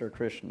with Dr.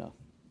 Krishna.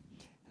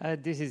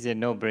 This is a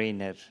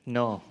no-brainer.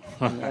 No.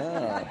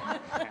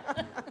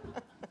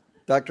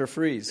 Dr.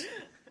 Fries.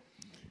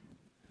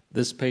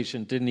 This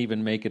patient didn't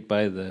even make it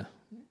by the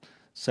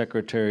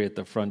secretary at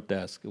the front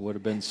desk. It would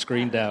have been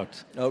screened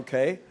out.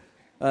 Okay.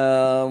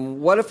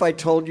 What if I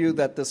told you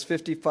that this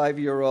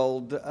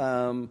 55-year-old has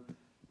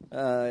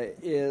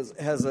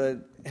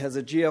a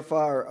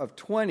GFR of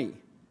 20,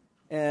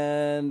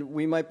 and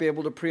we might be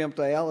able to preempt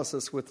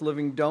dialysis with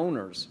living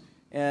donors?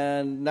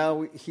 And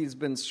now he's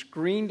been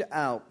screened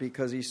out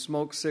because he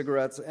smoked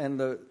cigarettes,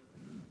 and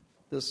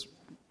this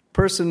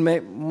person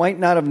might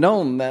not have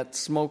known that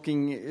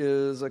smoking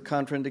is a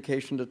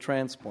contraindication to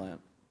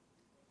transplant.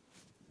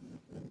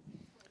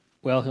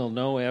 Well, he'll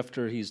know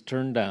after he's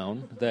turned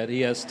down that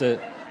he has to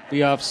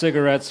be off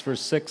cigarettes for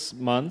 6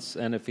 months,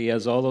 and if he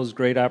has all those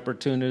great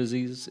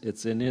opportunities,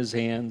 it's in his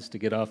hands to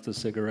get off the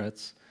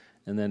cigarettes,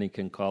 and then he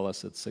can call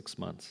us at 6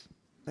 months.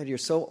 You're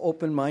so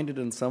open-minded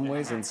in some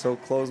ways and so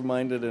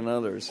closed-minded in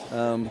others.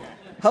 How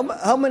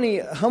many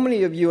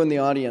of you in the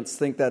audience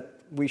think that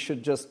we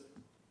should just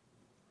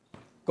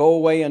go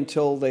away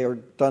until they are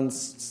done,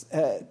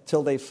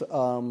 till they've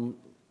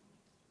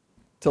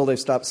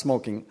stopped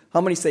smoking? How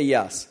many say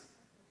yes?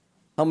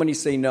 How many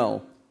say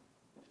no?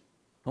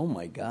 Oh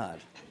my God!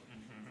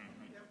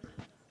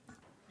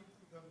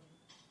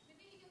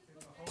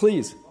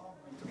 Please.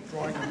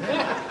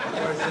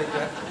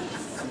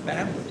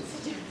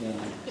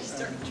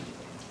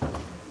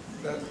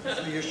 That's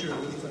the issue.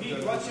 Is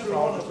the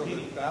problems of the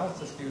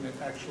dialysis unit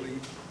actually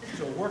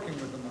still working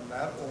with them on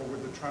that, or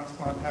would the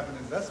transplant have an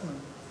investment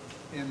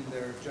in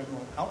their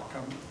general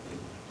outcome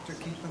to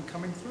keep them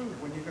coming through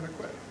when you're going to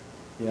quit?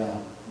 Yeah.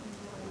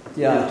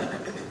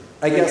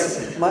 I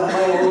guess my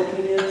own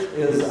opinion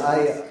is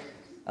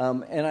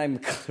and I'm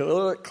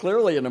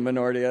clearly in a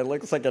minority. It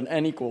looks like an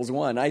N equals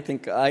 1. I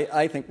think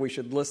we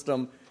should list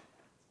them,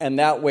 and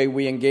that way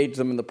we engage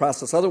them in the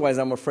process. Otherwise,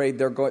 I'm afraid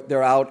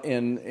they're out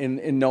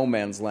in no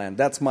man's land.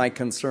 That's my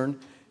concern.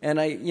 And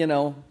I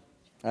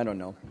don't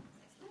know.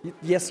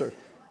 Yes, sir. Does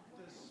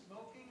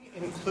smoking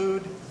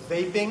include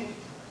vaping?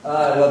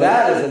 Well,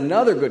 that is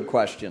another good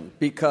question,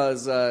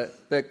 because I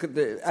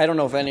don't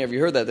know if any of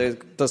you heard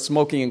that. Does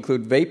smoking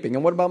include vaping?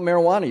 And what about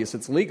marijuana use?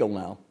 It's legal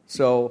now.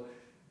 So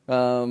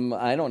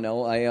I don't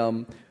know.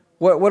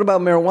 What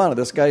about marijuana?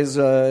 This guy's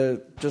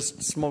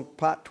just smoked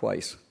pot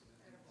twice.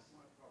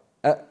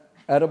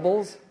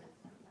 Edibles?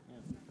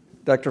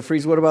 Dr.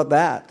 Fries, what about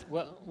that?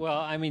 Well,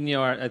 I mean,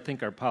 I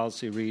think our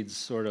policy reads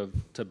sort of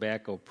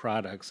tobacco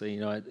products.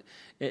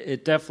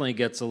 It definitely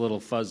gets a little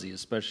fuzzy,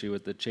 especially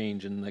with the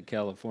change in the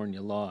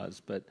California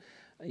laws. But,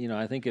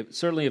 I think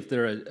certainly if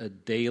they're a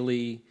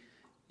daily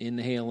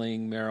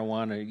inhaling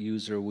marijuana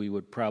user, we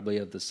would probably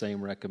have the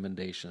same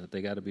recommendation, that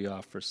they got to be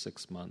off for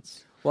 6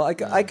 months. Well,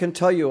 I can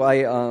tell you, I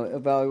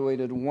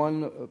evaluated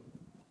one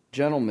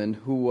gentleman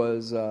who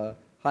was a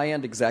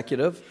high-end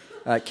executive,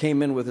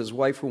 came in with his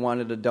wife who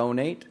wanted to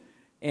donate,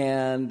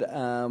 and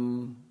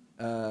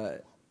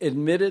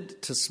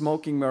admitted to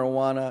smoking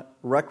marijuana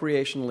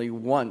recreationally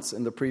once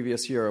in the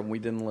previous year, and we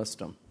didn't list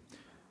him.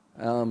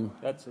 I'm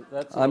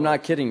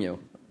not kidding you.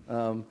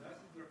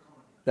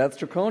 That's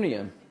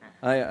draconian.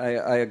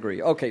 I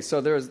agree. Okay, so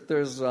there's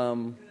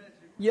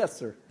yes,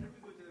 sir.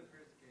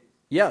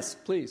 Yes,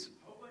 please.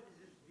 How about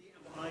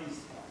BMI is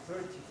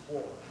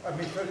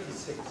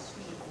 36?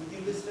 Would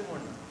you list them or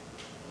not?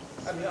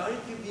 I mean, aren't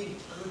you being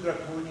too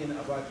draconian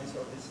about this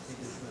obesity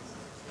business?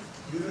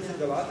 You look at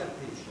a lot of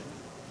patients,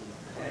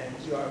 and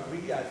you are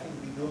really, I think,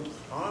 we don't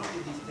harm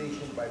to these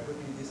patients by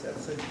putting this at a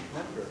certain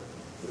number.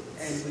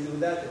 And we do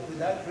that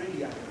without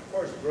really, of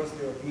course,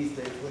 grossly obese,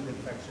 there is food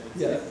infection,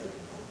 etc. Yeah.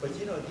 But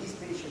these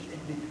patients in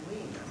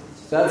between.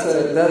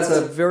 That's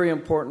a very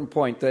important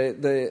point.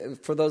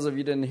 For those of you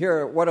who didn't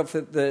hear, what if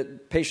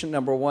the patient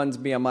number one's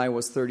BMI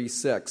was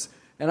 36?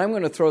 And I'm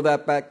going to throw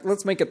that back.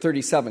 Let's make it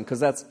 37,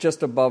 because that's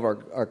just above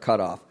our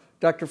cutoff.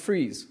 Dr.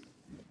 Fries.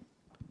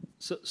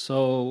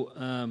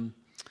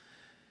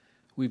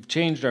 We've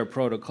changed our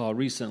protocol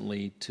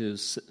recently to,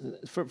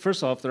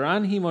 first off, they're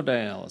on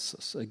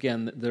hemodialysis.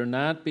 Again, they're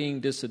not being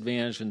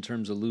disadvantaged in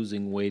terms of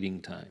losing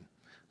waiting time.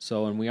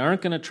 And we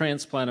aren't going to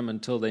transplant them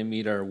until they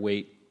meet our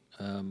weight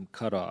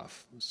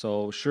cutoff.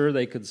 So sure,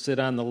 they could sit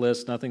on the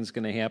list, nothing's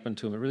going to happen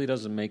to them. It really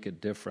doesn't make a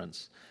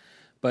difference.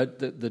 But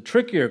the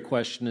trickier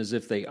question is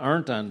if they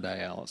aren't on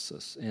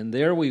dialysis. And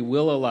there we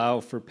will allow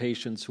for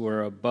patients who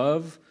are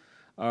above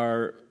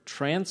our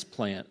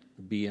transplant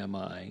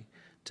BMI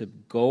to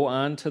go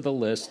onto the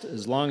list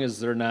as long as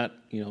they're not,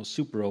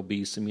 super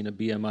obese. I mean, a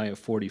BMI of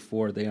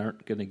 44, they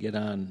aren't going to get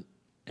on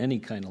any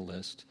kind of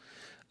list.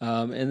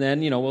 And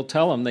then, we'll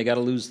tell them they got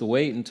to lose the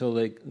weight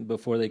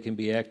before they can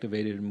be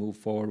activated and move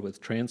forward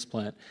with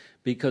transplant.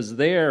 Because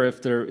there,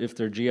 if their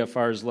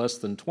GFR is less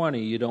than 20,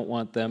 you don't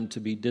want them to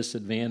be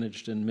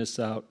disadvantaged and miss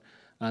out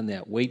on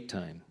that wait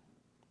time.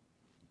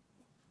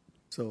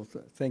 So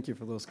thank you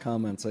for those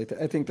comments. I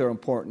think they're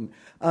important.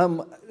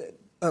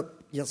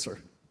 Yes, sir.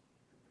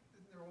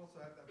 They're also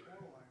at that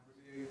borderline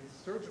with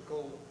a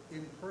surgical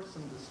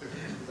in-person decision.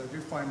 Because I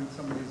do find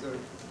some of these are,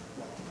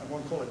 I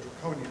won't call it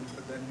draconian,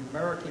 but they're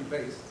numerically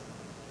based.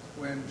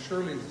 When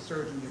surely as a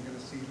surgeon you're going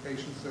to see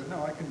patients that,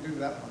 no, I can do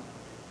that one.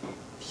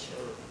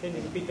 Can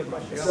you repeat the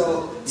question?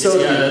 That's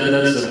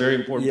a very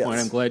important point.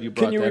 I'm glad you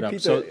brought that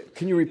up.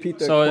 Can you repeat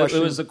the question? So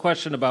it was a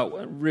question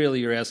about, really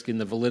you're asking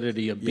the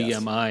validity of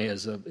BMI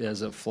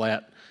as a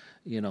flat,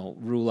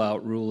 rule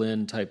out, rule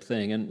in type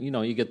thing. And,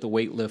 you get the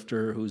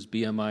weightlifter whose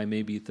BMI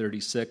may be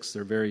 36,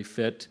 they're very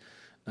fit.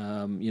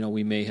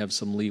 We may have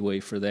some leeway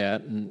for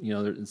that. And,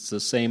 it's the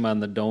same on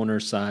the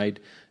donor side.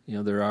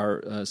 There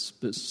are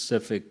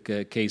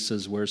specific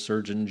cases where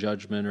surgeon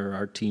judgment or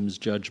our team's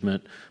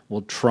judgment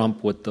will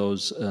trump what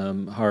those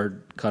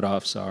hard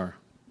cutoffs are.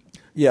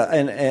 Yeah,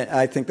 and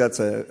I think that's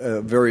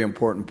a very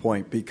important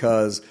point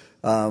because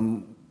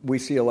we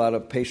see a lot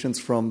of patients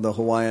from the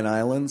Hawaiian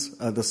Islands,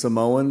 the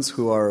Samoans,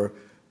 who are,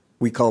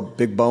 we call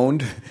big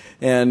boned,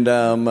 and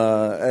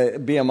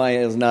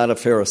BMI is not a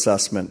fair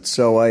assessment.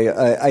 So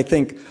I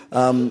think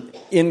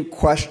in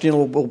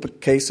questionable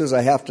cases,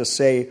 I have to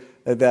say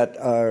that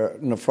our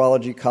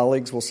nephrology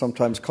colleagues will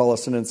sometimes call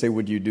us in and say,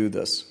 would you do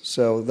this?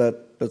 So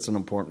that's an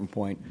important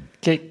point.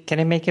 Can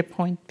I make a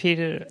point,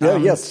 Peter?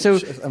 Yes. So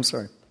I'm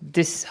sorry.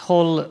 This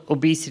whole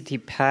obesity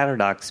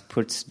paradox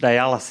puts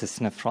dialysis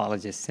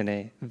nephrologists in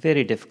a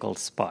very difficult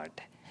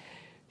spot.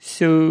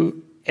 So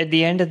at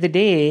the end of the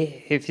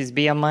day, if his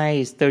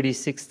BMI is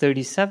 36,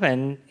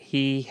 37,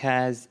 he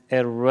has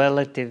a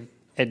relative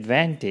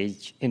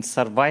advantage in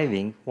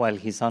surviving while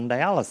he's on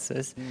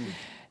dialysis.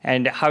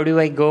 And how do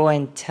I go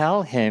and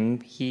tell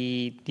him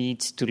he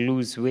needs to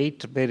lose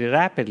weight very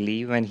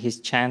rapidly when his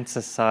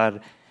chances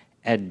are,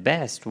 at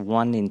best,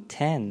 1 in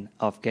 10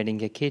 of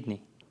getting a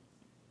kidney?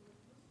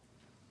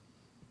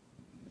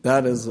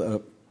 That is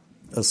a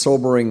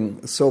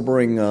sobering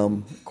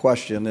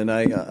question, and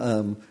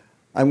I'm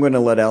going to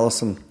let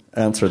Allison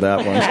answer that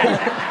one.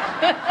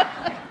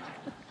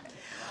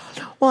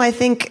 Well, I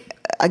think,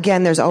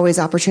 again, there's always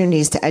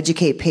opportunities to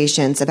educate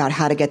patients about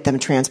how to get them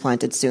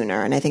transplanted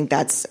sooner, and I think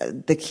that's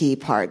the key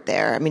part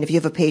there. I mean, if you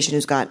have a patient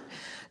who's got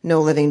no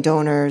living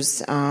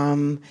donors,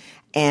 and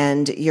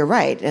you're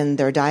right, and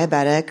they're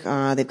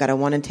diabetic, they've got a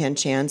 1 in 10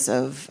 chance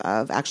of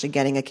actually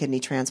getting a kidney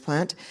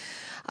transplant.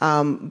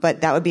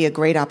 But that would be a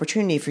great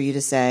opportunity for you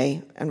to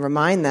say and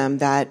remind them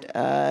that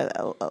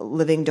a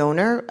living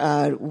donor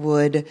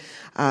would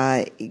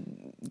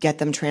get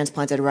them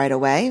transplanted right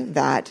away,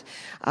 that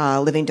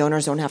living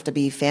donors don't have to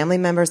be family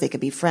members. They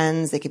could be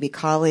friends. They could be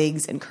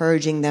colleagues,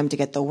 encouraging them to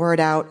get the word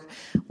out.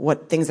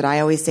 What things that I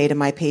always say to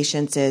my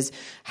patients is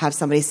have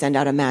somebody send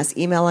out a mass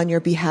email on your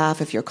behalf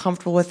if you're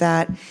comfortable with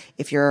that.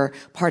 If you're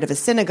part of a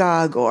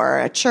synagogue or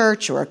a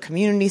church or a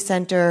community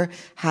center,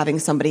 having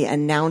somebody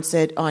announce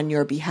it on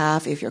your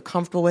behalf if you're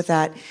comfortable with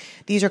that.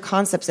 These are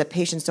concepts that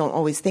patients don't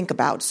always think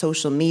about.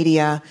 Social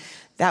media,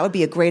 that would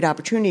be a great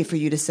opportunity for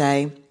you to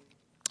say,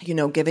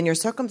 given your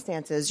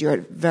circumstances, you're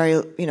at very,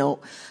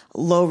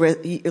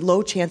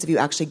 low chance of you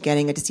actually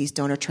getting a deceased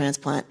donor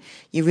transplant.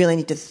 You really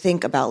need to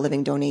think about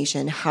living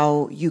donation,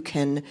 how you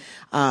can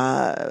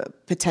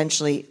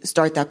potentially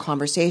start that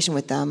conversation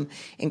with them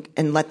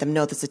and let them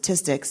know the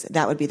statistics.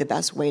 That would be the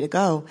best way to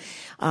go.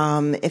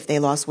 If they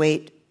lost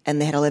weight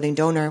and they had a living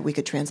donor, we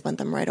could transplant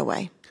them right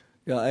away.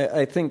 Yeah,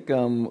 I think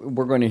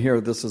we're going to hear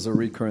this as a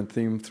recurrent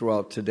theme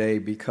throughout today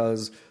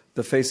because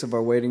the face of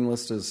our waiting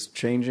list is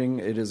changing.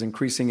 It is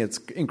increasing. It's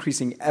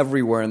increasing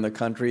everywhere in the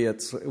country.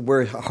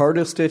 We're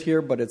hardest hit here,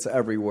 but it's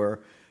everywhere.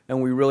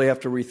 And we really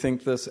have to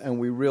rethink this, and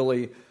we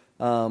really,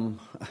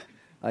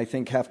 I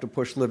think, have to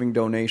push living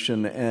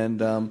donation. And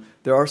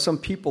there are some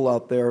people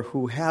out there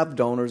who have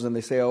donors, and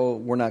they say, oh,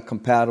 we're not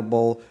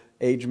compatible,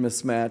 age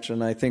mismatch.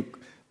 And I think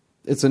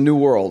it's a new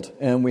world.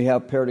 And we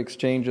have paired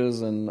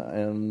exchanges,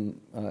 and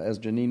as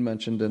Janine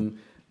mentioned, and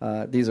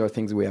these are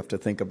things we have to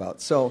think about.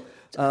 So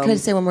Can I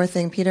say one more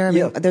thing, Peter? I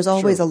mean, there's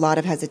always a lot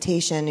of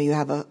hesitation. You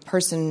have a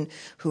person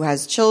who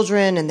has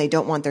children and they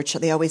don't want their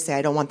they always say,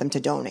 I don't want them to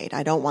donate.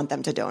 I don't want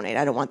them to donate.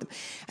 I don't want them.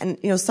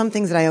 And, some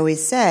things that I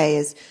always say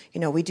is,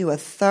 we do a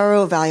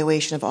thorough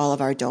evaluation of all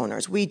of our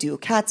donors. We do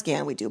CAT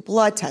scan, we do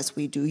blood tests,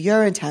 we do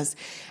urine tests.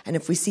 And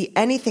if we see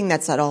anything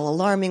that's at all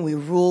alarming, we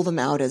rule them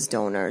out as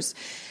donors.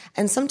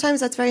 And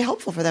sometimes that's very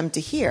helpful for them to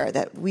hear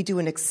that we do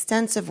an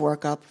extensive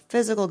workup,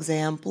 physical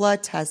exam,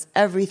 blood tests,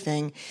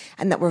 everything,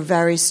 and that we're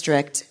very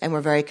strict and we're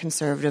very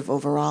conservative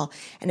overall.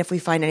 And if we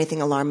find anything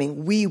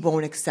alarming, we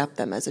won't accept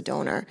them as a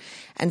donor.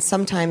 And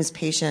sometimes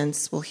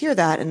patients will hear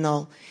that and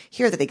they'll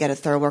hear that they get a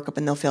thorough workup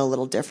and they'll feel a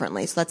little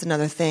differently. So that's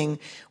another thing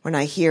when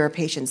I hear a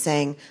patient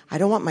saying, I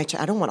don't want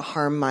to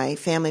harm my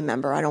family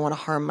member. I don't want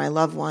to harm my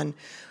loved one.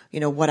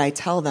 What I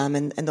tell them,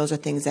 and those are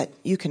things that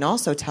you can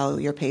also tell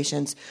your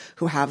patients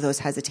who have those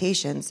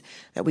hesitations,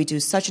 that we do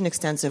such an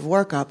extensive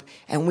workup,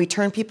 and we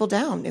turn people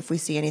down if we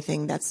see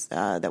anything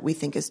that we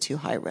think is too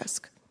high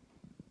risk.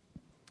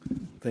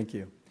 Thank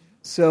you.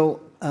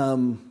 So,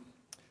 Dr.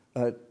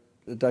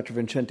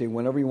 Vincenti,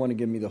 whenever you want to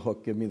give me the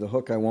hook, give me the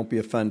hook. I won't be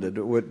offended.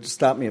 It would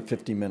stop me at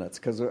 50 minutes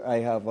because I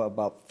have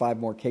about 5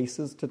 more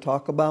cases to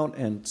talk about,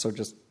 and so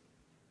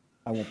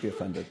I won't be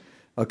offended.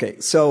 Okay,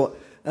 so...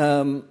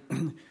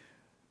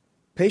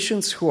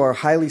 patients who are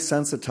highly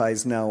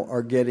sensitized now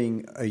are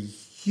getting a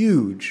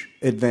huge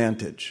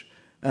advantage.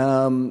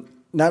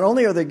 Not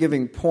only are they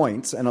giving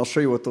points, and I'll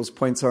show you what those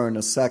points are in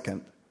a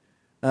second,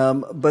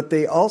 but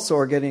they also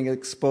are getting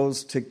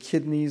exposed to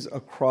kidneys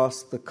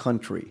across the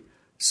country.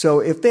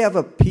 So if they have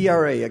a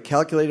PRA, a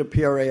calculated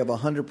PRA of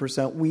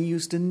 100%, we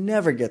used to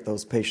never get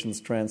those patients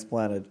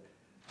transplanted.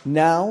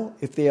 Now,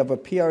 if they have a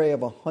PRA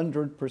of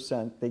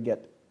 100%, they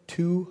get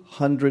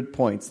 200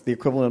 points, the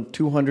equivalent of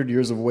 200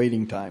 years of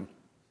waiting time,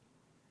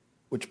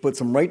 which puts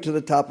them right to the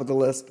top of the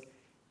list,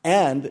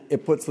 and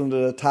it puts them to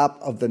the top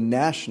of the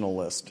national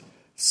list.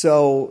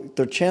 So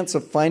the chance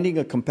of finding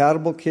a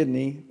compatible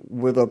kidney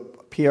with a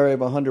PRA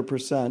of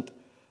 100%,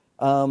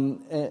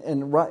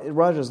 and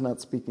Raja's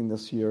not speaking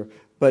this year,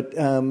 but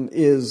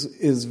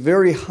is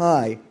very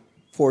high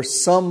for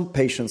some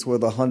patients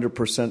with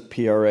 100%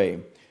 PRA.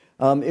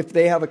 If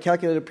they have a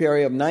calculated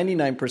PRA of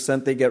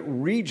 99%, they get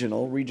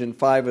regional. Region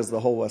 5 is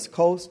the whole West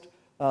Coast.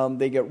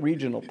 They get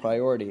regional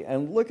priority.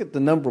 And look at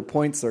the number of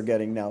points they're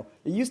getting now.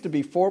 It used to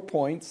be 4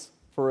 points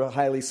for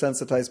highly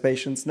sensitized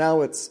patients. Now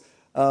it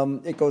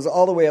goes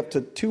all the way up to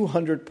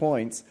 200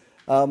 points.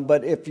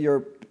 But if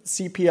your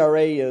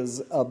CPRA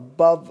is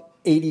above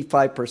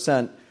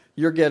 85%,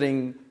 you're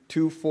getting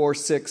 2, 4,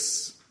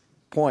 6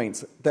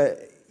 points.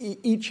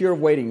 Each year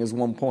of waiting is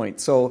 1 point.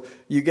 So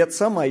you get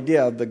some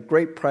idea of the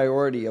great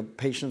priority of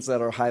patients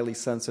that are highly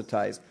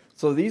sensitized.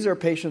 So these are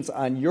patients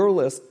on your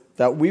list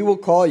that we will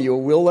call you,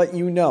 we'll let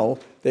you know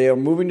they are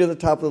moving to the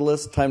top of the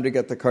list, time to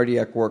get the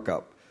cardiac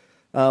workup.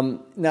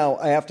 Now,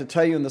 I have to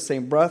tell you in the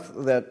same breath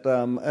that,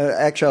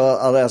 actually,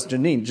 I'll ask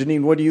Janine.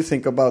 Janine, what do you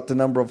think about the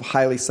number of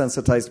highly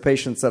sensitized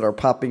patients that are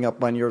popping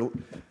up on your,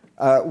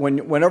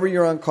 whenever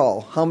you're on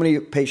call, how many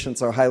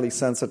patients are highly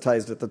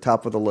sensitized at the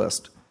top of the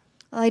list?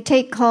 I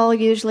take call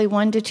usually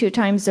 1 to 2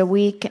 times a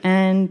week,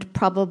 and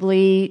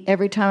probably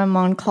every time I'm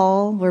on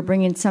call, we're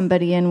bringing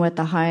somebody in with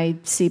a high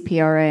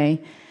CPRA.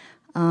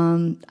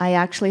 I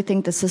actually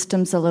think the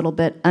system's a little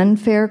bit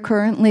unfair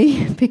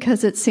currently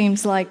because it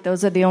seems like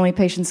those are the only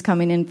patients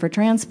coming in for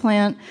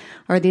transplant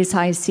are these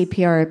high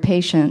CPRA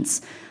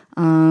patients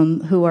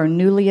who are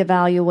newly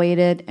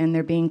evaluated and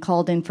they're being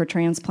called in for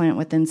transplant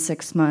within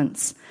 6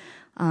 months.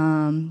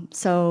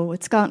 So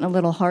it's gotten a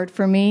little hard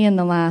for me in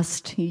the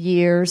last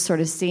year, sort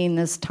of seeing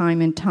this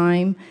time and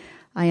time.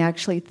 I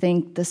actually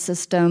think the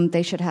system,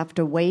 they should have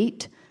to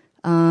wait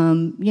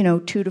 2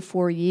 to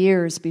 4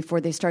 years before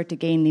they start to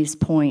gain these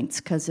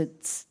points, because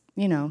it's,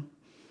 if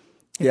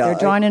they're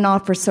drawing an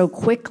offer so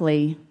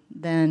quickly,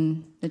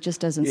 then it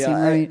just doesn't seem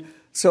right.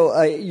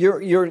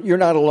 You're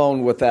not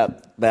alone with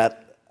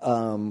that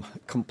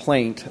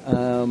complaint,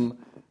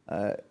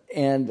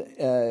 and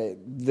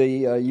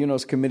the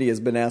UNOS committee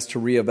has been asked to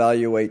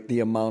reevaluate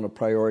the amount of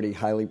priority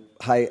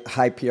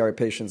high PRA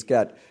patients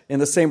get. In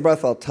the same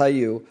breath, I'll tell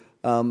you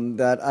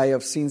that I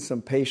have seen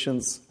some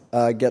patients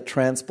get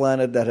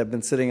transplanted that have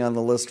been sitting on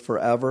the list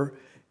forever.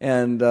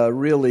 And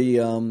really,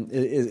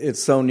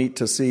 it's so neat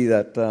to see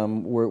that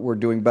we're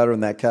doing better in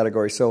that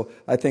category. So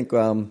I think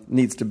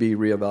needs to be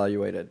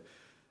reevaluated.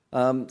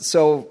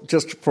 So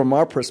just from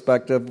our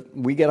perspective,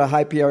 we get a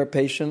high PRA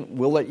patient,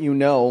 we'll let you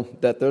know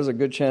that there's a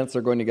good chance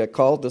they're going to get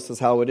called. This is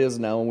how it is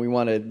now, and we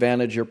want to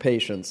advantage your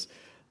patients.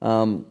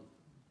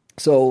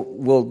 So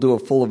we'll do a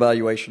full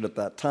evaluation at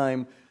that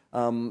time.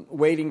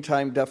 Waiting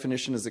time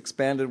definition is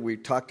expanded. We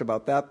talked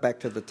about that back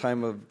to the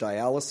time of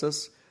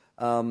dialysis,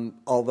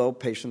 although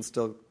patients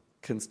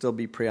can still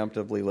be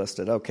preemptively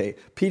listed. Okay,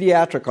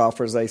 pediatric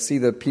offers. I see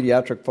the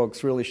pediatric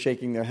folks really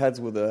shaking their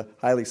heads with the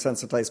highly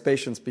sensitized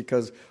patients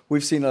because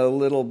we've seen a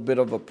little bit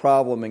of a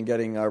problem in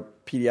getting our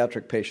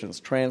pediatric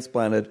patients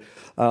transplanted.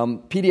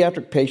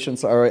 Pediatric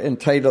patients are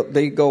entitled,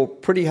 they go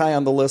pretty high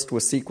on the list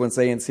with sequence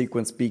A and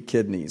sequence B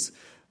kidneys.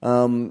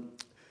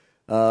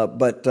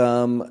 But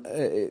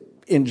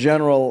in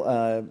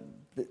general,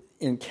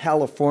 in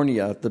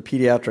California, the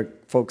pediatric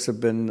folks have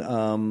been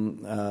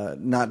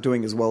not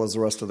doing as well as the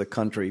rest of the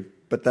country,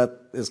 but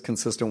that is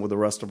consistent with the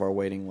rest of our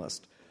waiting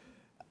list.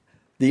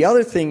 The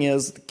other thing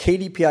is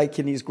KDPI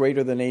kidneys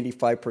greater than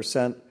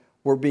 85%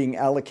 were being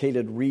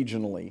allocated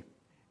regionally.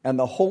 And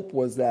the hope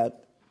was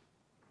that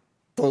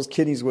those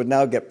kidneys would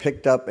now get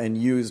picked up and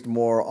used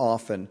more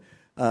often.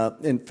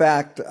 In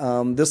fact,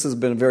 this has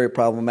been very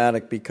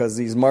problematic because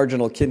these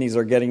marginal kidneys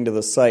are getting to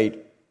the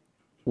site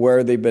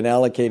where they've been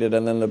allocated,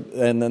 and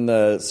then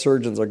the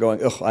surgeons are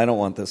going, "Ugh, I don't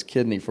want this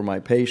kidney for my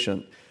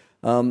patient."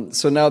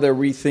 So now they're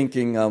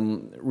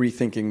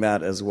rethinking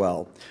that as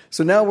well.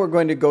 So now we're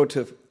going to go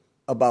to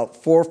about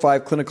 4 or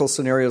 5 clinical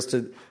scenarios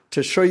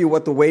to show you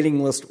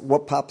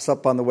what pops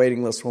up on the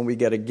waiting list when we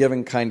get a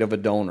given kind of a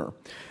donor.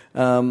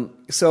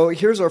 So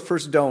here's our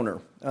first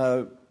donor.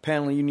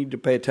 Panel, you need to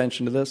pay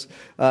attention to this.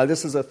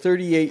 This is a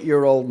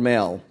 38-year-old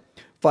male,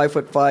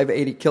 5'5",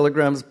 80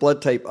 kilograms,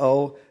 blood type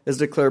O, is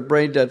declared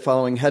brain dead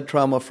following head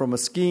trauma from a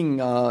skiing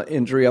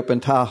injury up in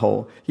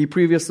Tahoe. He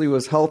previously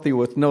was healthy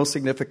with no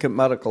significant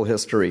medical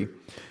history.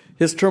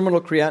 His terminal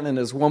creatinine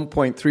is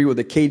 1.3 with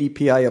a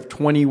KDPI of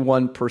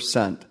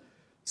 21%.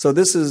 So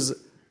this is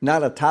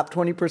not a top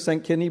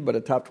 20% kidney, but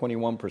a top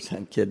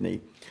 21%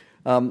 kidney.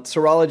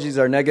 Serologies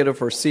are negative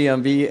for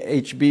CMV,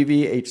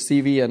 HBV,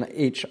 HCV, and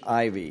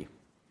HIV.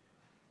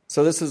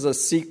 So this is a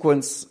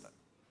sequence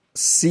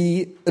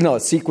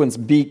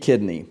B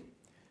kidney.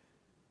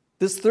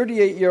 This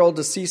 38-year-old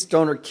deceased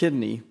donor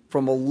kidney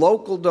from a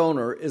local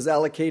donor is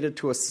allocated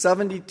to a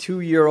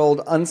 72-year-old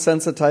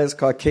unsensitized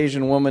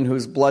Caucasian woman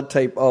who's blood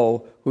type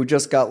O, who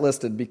just got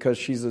listed because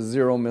she's a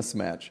zero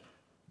mismatch.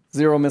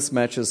 Zero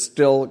mismatches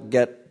still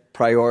get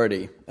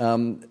priority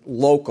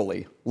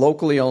locally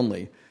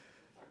only.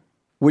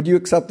 Would you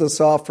accept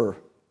this offer,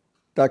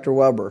 Dr.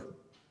 Weber?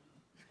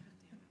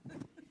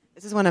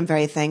 This is when I'm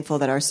very thankful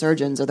that our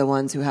surgeons are the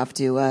ones who have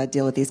to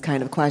deal with these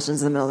kind of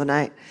questions in the middle of the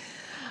night.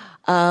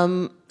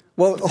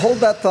 Well, hold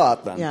that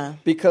thought then. Yeah.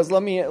 Because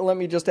let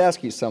me just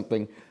ask you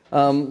something.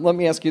 Let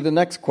me ask you the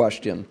next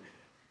question.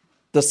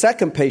 The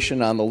second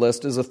patient on the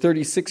list is a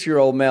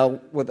 36-year-old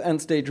male with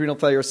end-stage renal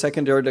failure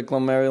secondary to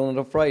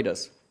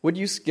glomerulonephritis. Would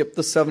you skip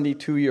the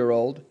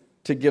 72-year-old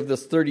to give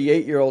this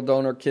 38-year-old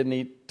donor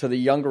kidney to the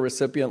younger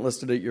recipient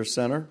listed at your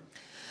center?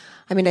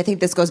 I mean, I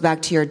think this goes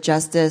back to your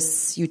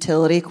justice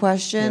utility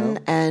question,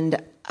 and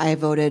I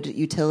voted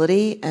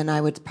utility, and I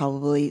would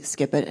probably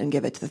skip it and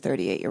give it to the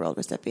 38-year-old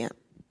recipient.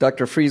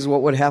 Dr. Fries,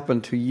 what would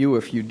happen to you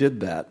if you did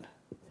that?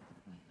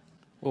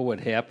 What would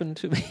happen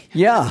to me?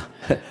 Yeah,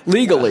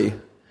 legally.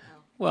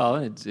 Well,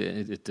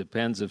 it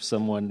depends if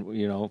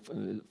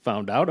someone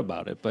found out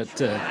about it. But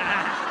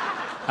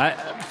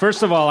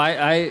first of all,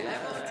 I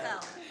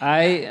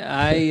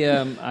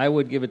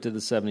would give it to the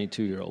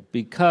 72-year-old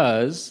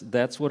because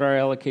that's what our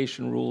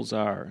allocation rules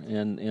are,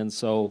 and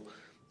so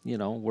I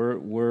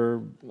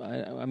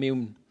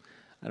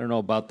don't know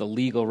about the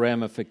legal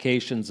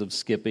ramifications of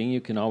skipping. You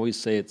can always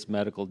say it's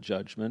medical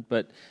judgment,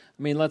 but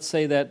I mean, let's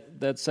say that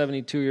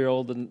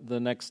 72-year-old the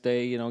next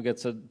day,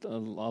 gets a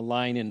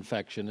line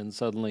infection and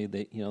suddenly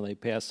they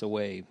pass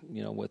away,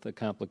 with a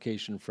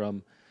complication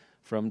from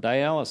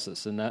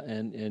dialysis,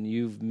 and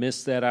you've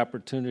missed that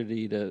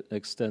opportunity to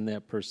extend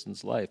that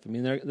person's life. I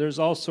mean, there's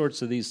all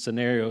sorts of these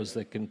scenarios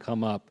that can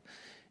come up,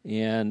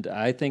 and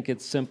I think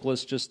it's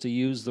simplest just to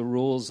use the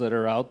rules that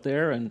are out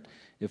there, and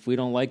if we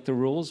don't like the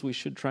rules, we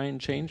should try and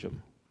change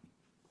them.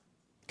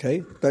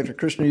 Okay. Dr.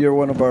 Krishna, you're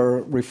one of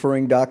our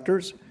referring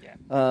doctors. Yeah.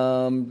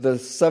 The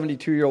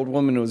 72-year-old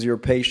woman was your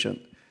patient.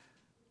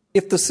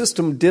 If the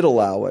system did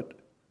allow it,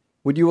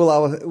 would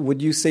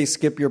you say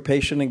skip your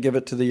patient and give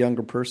it to the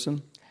younger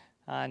person?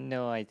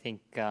 No, I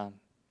think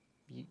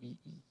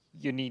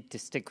you need to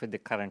stick with the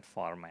current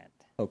format.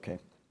 Okay.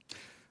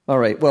 All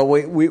right. Well,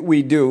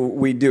 we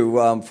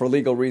do for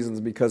legal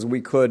reasons because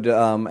we could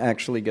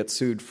actually get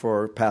sued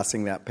for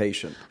passing that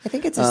patient. I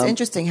think it's just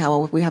interesting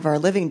how we have our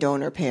living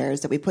donor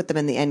pairs that we put them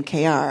in the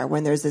NKR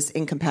when there's this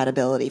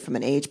incompatibility from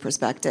an age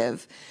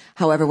perspective.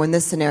 However, when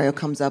this scenario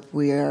comes up,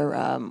 we're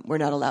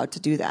not allowed to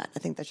do that. I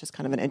think that's just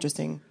kind of an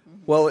interesting.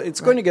 Well, it's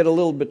going to get a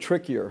little bit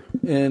trickier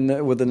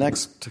with the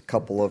next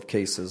couple of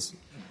cases.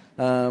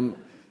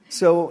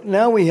 So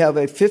now we have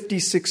a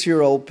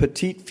 56-year-old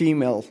petite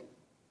female,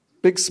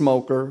 big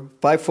smoker,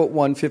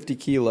 5'1", 50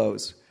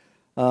 kilos.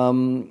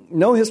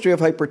 No history of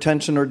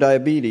hypertension or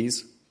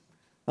diabetes.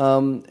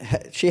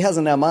 She has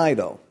an MI,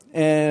 though,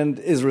 and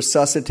is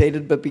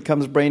resuscitated but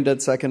becomes brain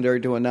dead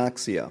secondary to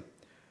anoxia.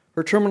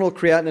 Her terminal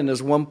creatinine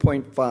is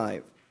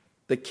 1.5.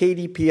 The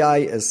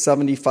KDPI is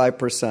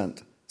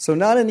 75%. So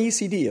not an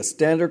ECD, a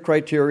standard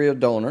criteria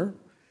donor.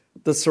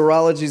 The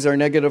serologies are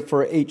negative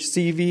for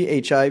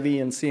HCV, HIV,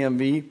 and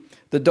CMV.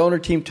 The donor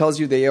team tells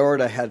you the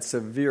aorta had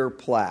severe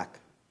plaque.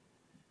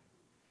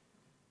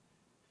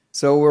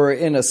 So we're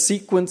in a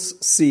sequence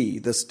C,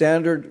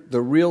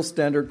 the real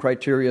standard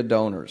criteria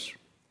donors.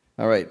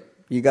 All right,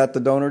 you got the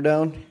donor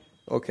down?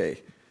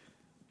 Okay.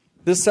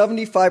 This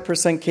 75%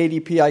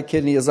 KDPI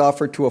kidney is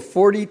offered to a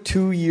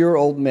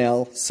 42-year-old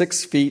male,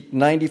 6 feet,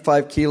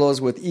 95 kilos,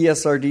 with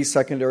ESRD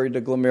secondary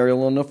to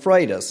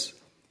glomerulonephritis.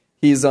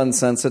 He's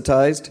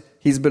unsensitized.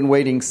 He's been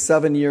waiting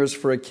 7 years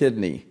for a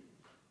kidney.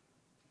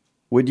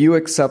 Would you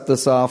accept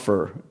this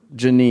offer,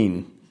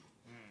 Janine?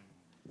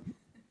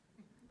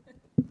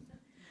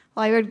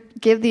 Well, I would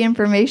give the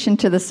information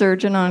to the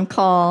surgeon on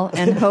call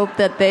and hope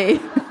that they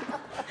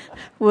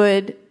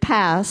would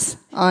pass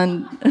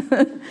on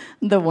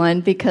the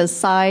one, because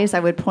size, I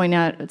would point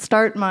out,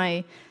 start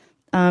my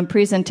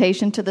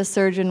presentation to the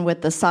surgeon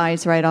with the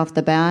size right off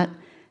the bat,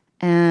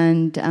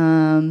 and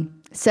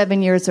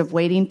 7 years of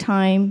waiting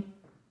time.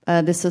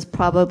 This is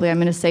probably, I'm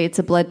going to say it's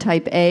a blood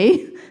type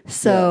A,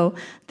 so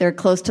they're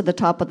close to the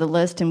top of the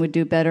list and would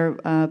do better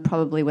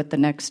probably with the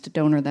next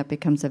donor that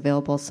becomes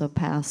available, so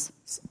pass.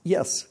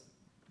 Yes.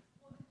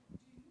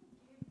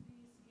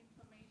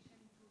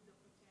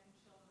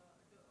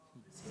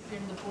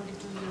 In the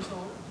 42 years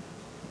old?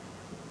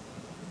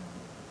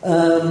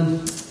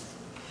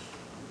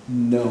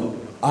 No,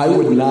 I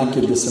would not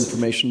give this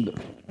information.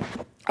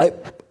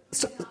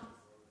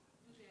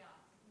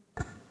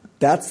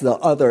 That's the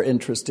other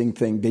interesting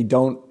thing. They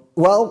don't.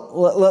 Well,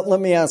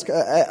 let me ask.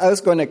 I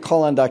was going to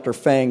call on Dr.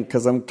 Fang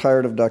because I'm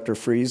tired of Dr.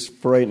 Freeze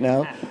for right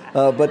now.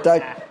 But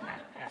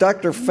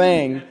Dr.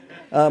 Fang,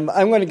 I'm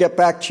going to get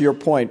back to your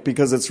point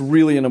because it's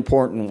really an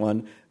important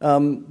one.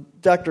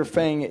 Dr.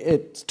 Fang,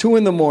 it's 2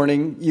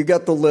 a.m. You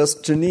get the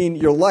list. Janine,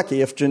 you're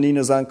lucky if Janine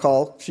is on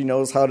call. She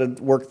knows how to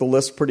work the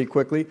list pretty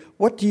quickly.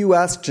 What do you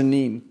ask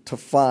Janine to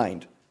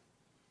find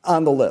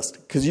on the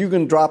list? Because you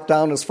can drop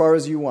down as far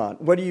as you want.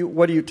 What do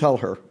you tell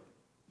her?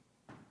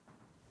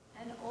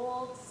 An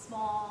old,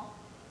 small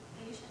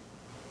patient.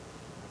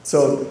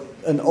 So,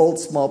 an old,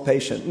 small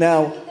patient.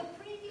 Now, I mean, the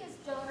previous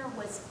donor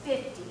was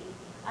 50.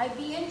 I'd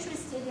be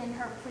interested in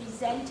her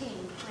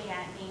presenting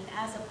creatinine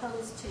as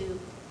opposed to,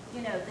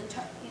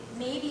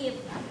 maybe if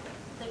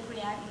the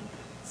creatinine.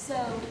 So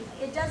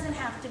it doesn't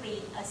have to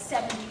be a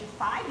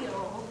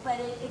 75-year-old, but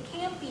it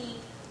can't be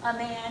a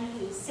man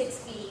who's 6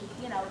 feet,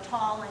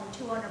 tall and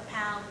 200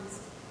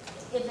 pounds.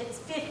 If it's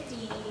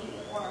 50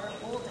 or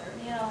older,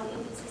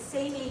 if it's the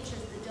same age as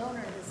the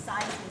donor, the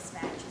size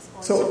mismatch is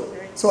going to be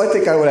very. So I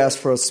think I would ask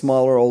for a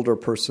smaller, older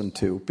person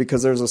too,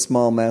 because there's a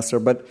small mass there.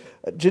 But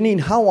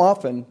Janine, how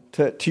often,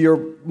 to your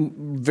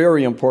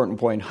very important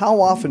point, how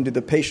often do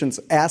the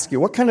patients ask you,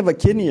 what kind of a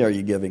kidney are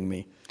you giving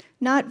me?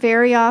 Not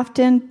very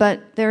often,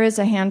 but there is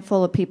a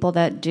handful of people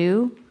that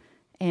do.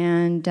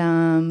 And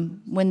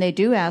when they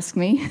do ask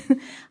me,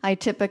 I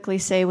typically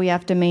say we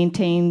have to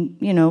maintain,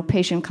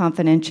 patient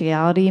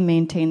confidentiality,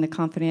 maintain the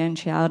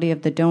confidentiality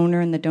of the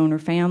donor and the donor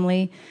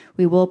family.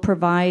 We will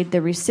provide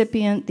the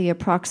recipient the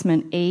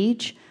approximate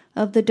age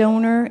of the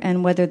donor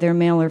and whether they're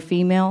male or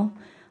female.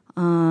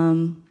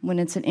 When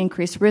it's an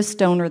increased risk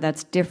donor,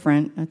 that's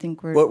different. I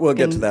think we'll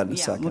get to that in a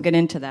second. We'll get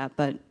into that,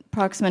 but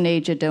approximate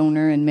age of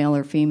donor and male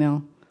or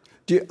female.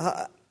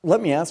 Let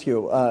me ask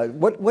you,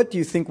 what do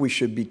you think we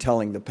should be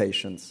telling the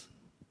patients?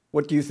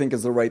 What do you think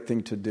is the right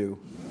thing to do?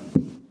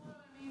 Well,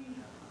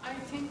 I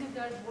think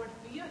that what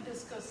we are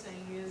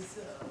discussing is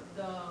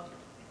the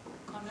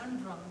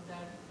conundrum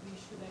that we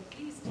should at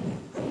least,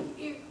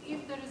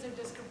 if there is a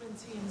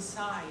discrepancy in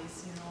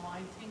size, I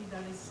think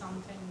that is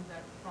something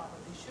that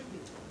probably should be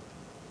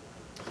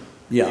told.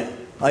 Yeah.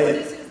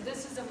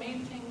 This is the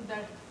main thing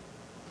that,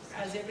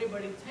 as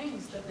everybody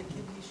thinks, that the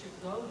kidney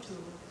should go to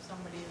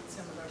somebody with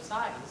similar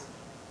size.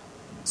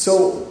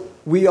 So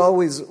we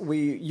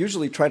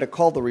usually try to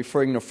call the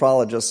referring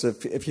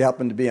nephrologist if you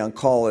happen to be on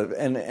call,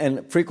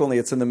 and frequently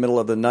it's in the middle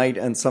of the night,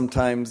 and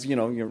sometimes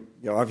you're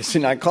obviously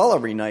not call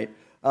every night.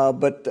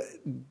 But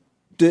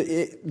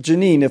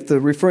Janine, if the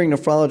referring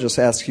nephrologist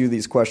asks you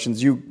these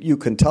questions, you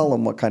can tell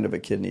them what kind of a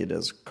kidney it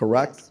is,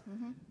 correct? Yes.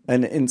 Mm-hmm.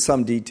 And in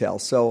some detail.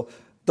 So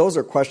those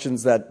are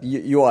questions that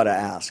you ought to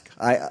ask.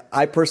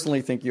 I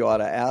personally think you ought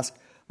to ask.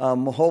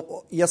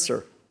 Yes,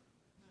 sir.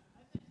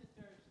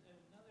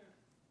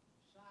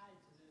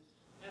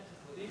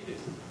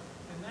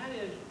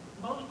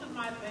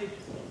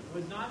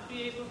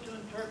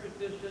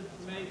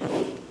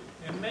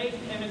 Make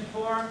an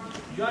informed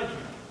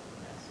judgment.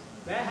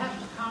 That has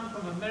to come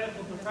from a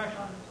medical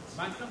professional. It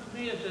might come to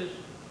me as an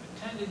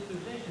attending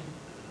physician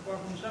or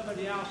from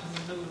somebody else in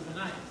the middle of the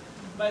night.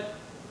 But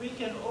we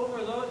can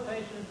overload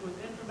patients with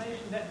information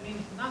that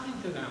means nothing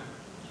to them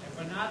if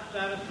we're not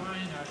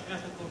satisfying our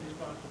ethical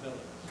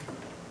responsibilities.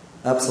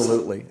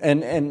 Absolutely,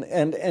 and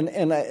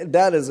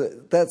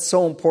that's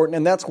so important,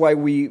 and that's why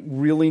we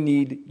really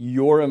need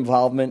your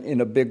involvement in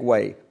a big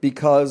way,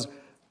 because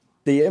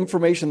the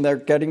information they're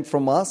getting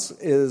from us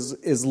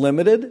is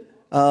limited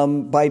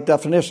by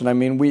definition. I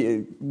mean,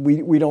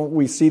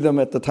 we see them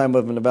at the time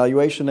of an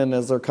evaluation and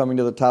as they're coming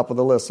to the top of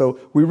the list. So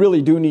we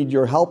really do need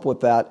your help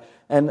with that.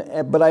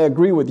 But I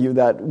agree with you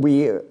that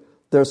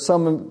there's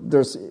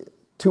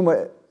too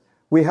much.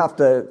 We have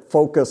to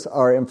focus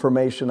our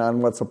information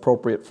on what's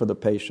appropriate for the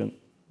patient.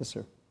 Yes,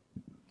 sir.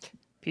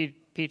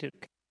 Peter,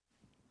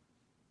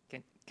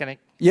 can I?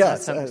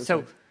 Yes.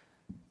 So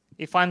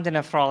if I'm the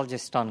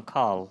nephrologist on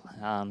call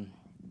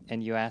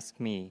and you ask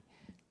me,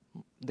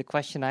 the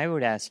question I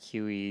would ask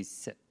you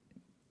is,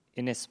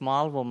 in a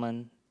small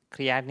woman,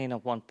 creatinine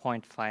of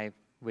 1.5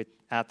 with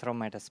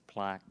atheromatous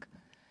plaque,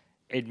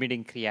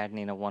 admitting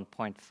creatinine of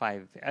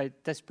 1.5,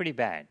 that's pretty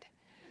bad.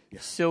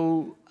 Yes.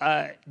 So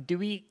do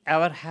we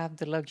ever have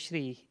the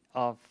luxury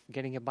of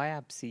getting a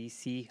biopsy,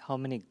 see how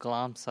many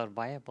gloms are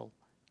viable?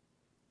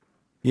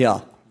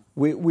 Yeah,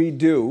 we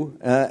do,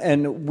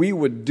 and we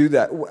would do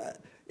that.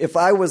 If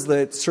I was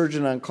the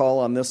surgeon on call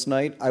on this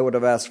night, I would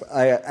have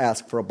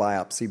asked for a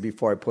biopsy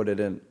before I put it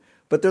in.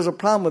 But there's a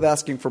problem with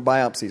asking for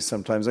biopsies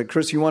sometimes. Like,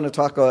 Chris, you want to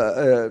talk?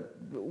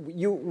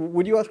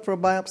 Would you ask for a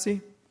biopsy?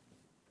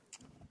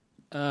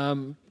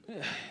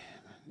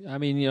 I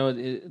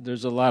mean,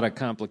 there's a lot of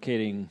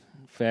complicating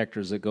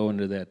factors that go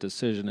into that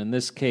decision. In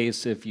this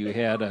case, if you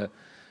had a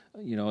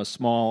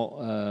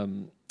small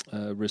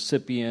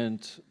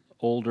recipient,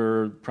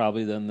 older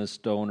probably than this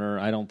donor,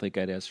 I don't think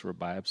I'd ask for a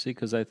biopsy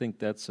because I think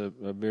that's a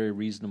very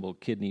reasonable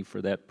kidney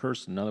for that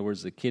person. In other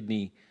words, the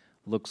kidney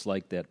looks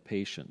like that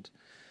patient.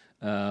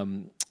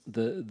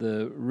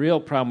 The real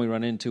problem we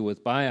run into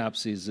with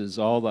biopsies is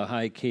all the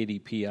high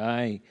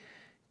KDPI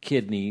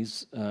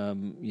kidneys. A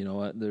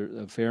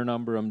fair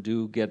number of them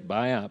do get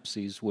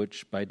biopsies,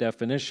 which by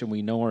definition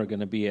we know are going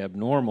to be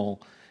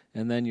abnormal,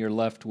 and then you're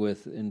left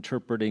with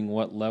interpreting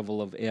what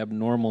level of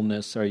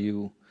abnormalness are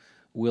you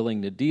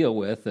willing to deal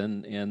with,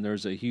 and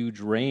there's a huge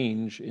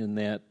range in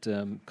that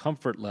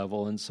comfort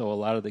level, and so a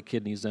lot of the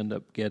kidneys end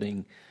up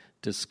getting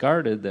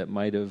discarded that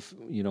might have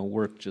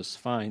worked just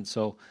fine.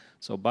 So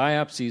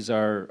biopsies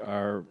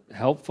are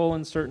helpful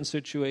in certain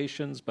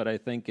situations, but I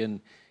think in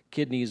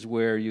kidneys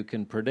where you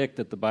can predict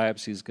that the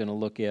biopsy is going to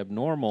look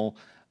abnormal,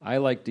 I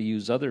like to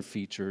use other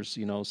features,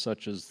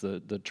 such as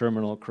the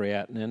terminal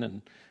creatinine,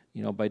 and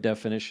by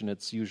definition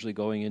it's usually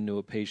going into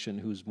a patient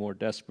who's more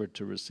desperate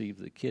to receive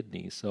the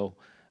kidney. So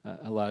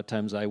a lot of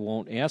times I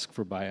won't ask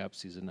for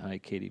biopsies in high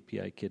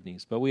KDPI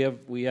kidneys, but we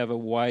have a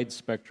wide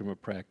spectrum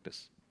of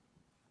practice.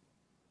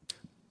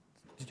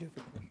 Did you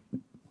have a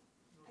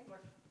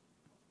question?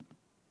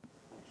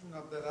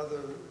 Not that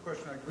other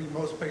question I agree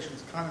most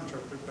patients can't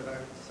interpret, but I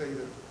would say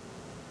that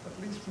at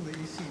least from the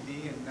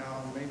ECD, and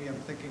now maybe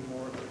I'm thinking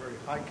more of the very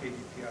high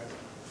KDPIs,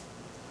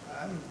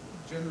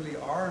 generally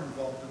are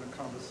involved in a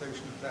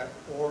conversation that,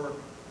 or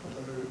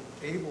the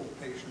able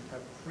patient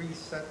have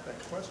preset their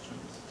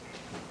questions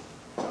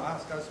to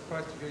ask. I was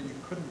surprised to hear you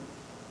couldn't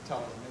tell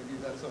us. Maybe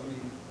that's only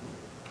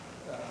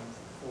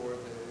for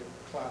the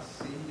Class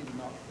C,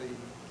 not the...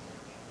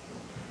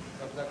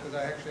 Because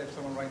I actually have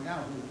someone right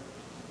now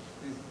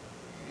who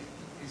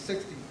he's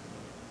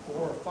 64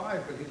 or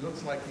 5, but he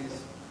looks like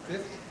he's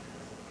 50.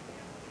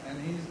 And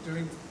he's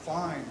doing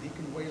fine. He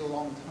can wait a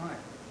long time.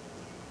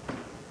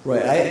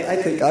 Right. I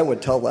think I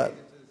would tell that.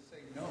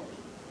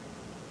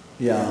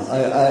 Yeah,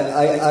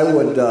 I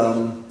would.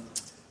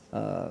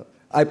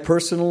 I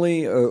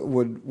personally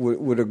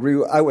would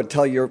agree. I would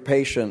tell your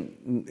patient,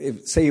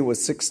 if say he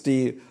was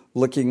 60,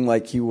 looking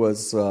like he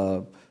was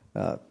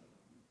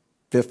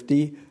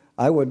 50.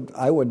 I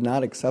would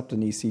not accept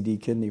an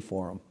ECD kidney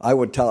for him. I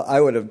would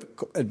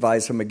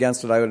advise him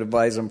against it. I would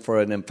advise him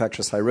for an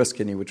infectious high-risk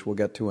kidney, which we'll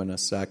get to in a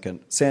second.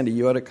 Sandy,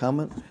 you had a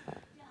comment? Yeah,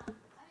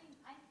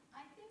 I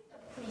think the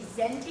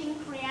presenting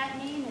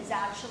creatinine is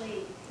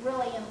actually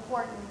really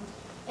important,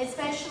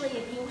 especially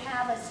if you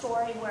have a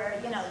story where,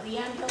 the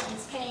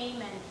ambulance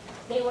came and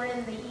they were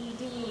in the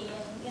ED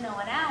in,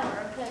 an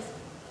hour, because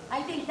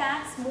I think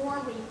that's more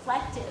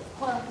reflective,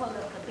 quote-unquote,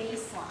 of the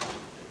baseline.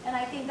 And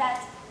I think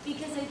that's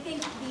because I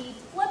think the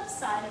flip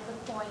side of the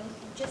coin,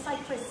 just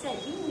like Chris said,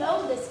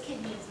 this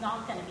kidney is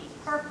not going to be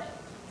perfect.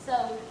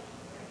 So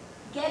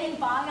getting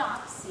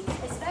biopsies,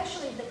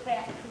 especially if the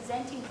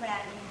presenting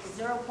creatinine is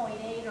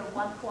 0.8 or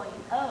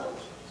 1.0,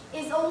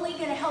 is only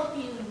going to help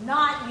you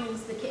not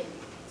use the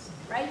kidney,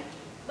 right?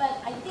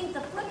 But I think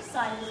the flip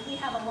side is we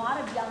have a lot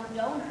of young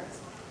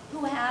donors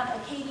who have a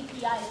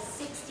KDPI of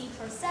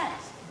 60%,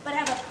 but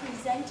have a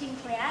presenting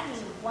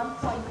creatinine of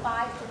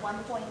 1.5 to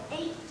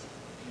 1.8.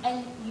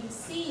 And you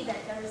see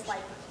that there's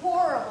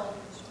horrible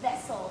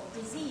vessel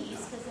disease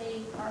because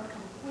they are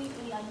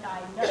completely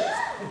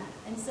undiagnosed.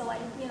 And so,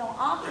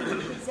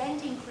 often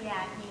presenting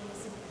creatinine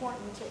is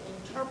important to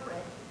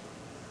interpret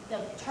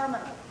the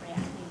terminal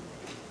creatinine.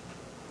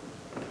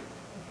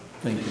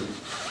 Thank you.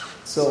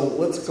 So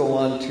let's go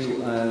on to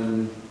do I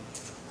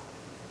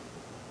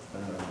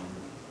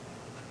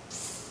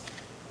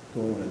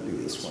want to do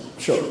this one?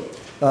 Sure.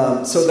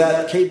 So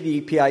that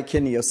KDPI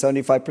kidney of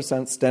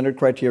 75% standard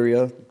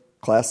criteria,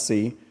 Class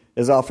C,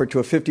 is offered to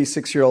a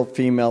 56-year-old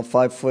female,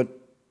 5 foot,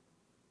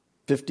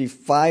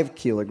 55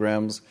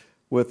 kilograms,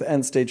 with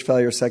end-stage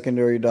failure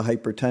secondary to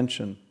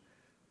hypertension.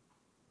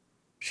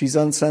 She's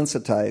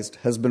unsensitized,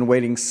 has been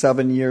waiting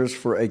 7 years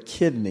for a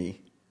kidney.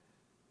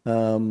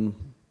 What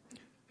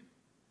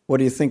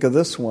do you think of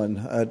this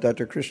one?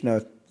 Dr.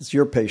 Krishna, it's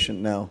your patient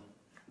now.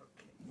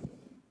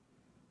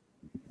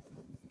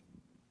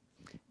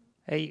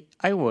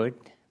 I would.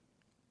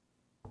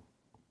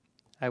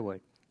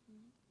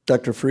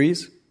 Dr.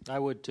 Fries? I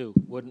would too.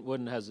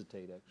 Wouldn't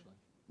hesitate, actually.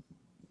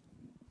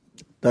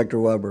 Dr.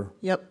 Weber.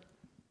 Yep.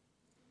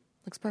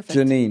 Looks perfect.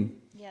 Janine.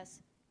 Yes.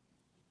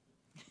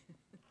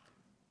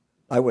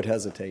 I would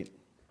hesitate.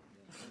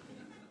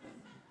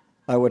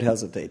 I would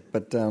hesitate,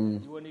 but...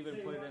 You wouldn't even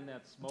put it in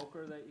that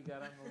smoker that you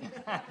got on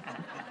the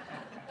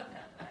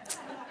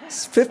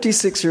She's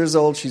 56 years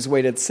old. She's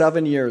waited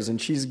 7 years, and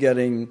she's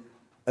getting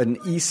an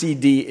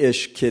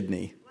ECD-ish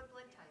kidney. What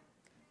blood type?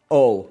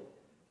 O.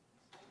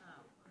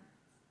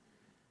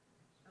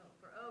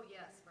 For O,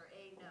 yes. For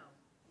A,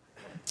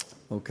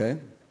 no. Okay.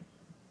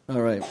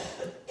 All right.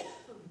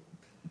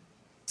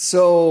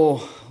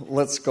 So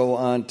let's go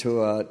on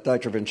to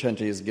Dr.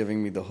 Vincenti is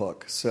giving me the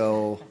hook.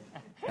 So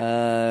do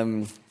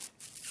I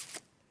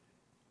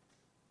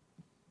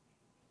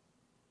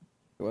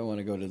want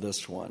to go to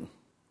this one?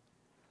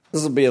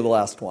 This will be the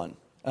last one.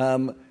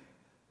 I'm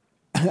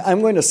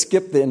going to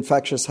skip the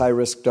infectious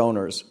high-risk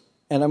donors,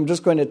 and I'm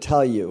just going to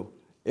tell you,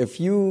 if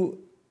you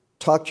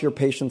talk to your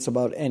patients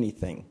about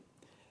anything,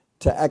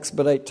 to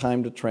expedite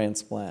time to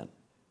transplant,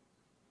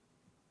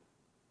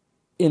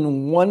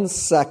 in 1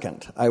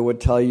 second, I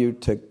would tell you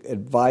to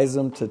advise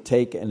them to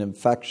take an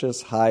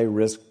infectious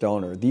high-risk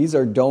donor. These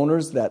are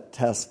donors that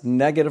test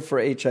negative for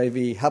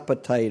HIV,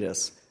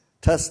 hepatitis,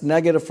 test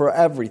negative for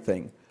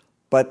everything,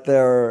 but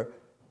they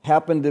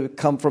happen to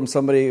come from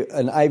somebody,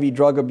 an IV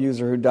drug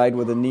abuser who died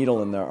with a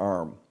needle in their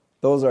arm.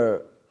 Those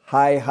are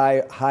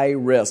high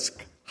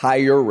risk,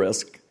 higher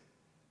risk,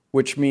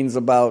 which means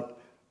about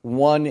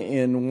 1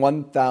 in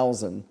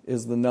 1,000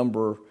 is the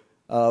number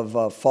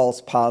of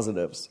false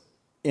positives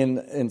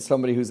in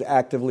somebody who's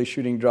actively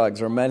shooting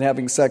drugs or men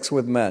having sex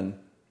with men.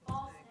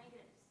 False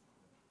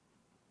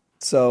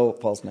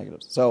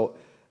negatives. So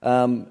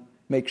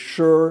make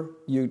sure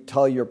you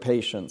tell your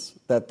patients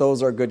that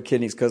those are good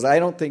kidneys, because I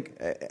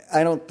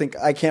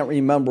can't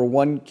remember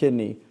one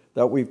kidney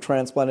that we've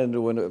transplanted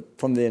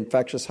from the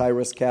infectious high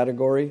risk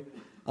category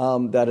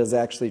that has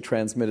actually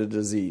transmitted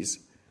disease.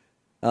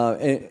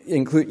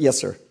 Yes,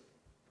 sir.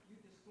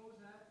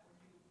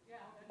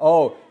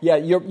 Oh, yeah,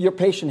 your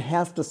patient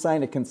has to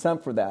sign a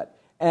consent for that.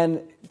 And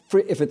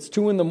if it's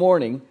 2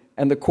 a.m.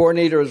 and the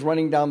coordinator is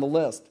running down the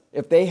list,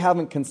 if they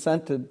haven't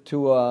consented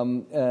to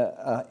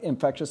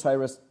infectious high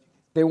risk,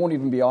 they won't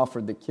even be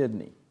offered the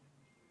kidney.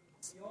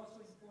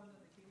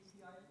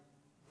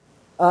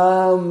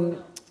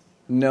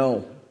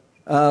 No.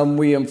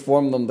 We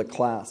inform them the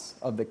class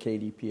of the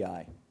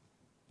KDPI.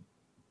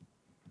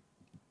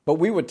 But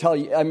we would tell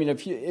you. I mean,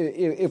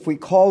 if we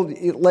called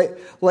it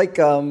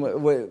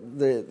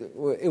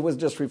it was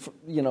just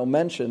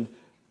mentioned,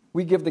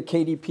 we give the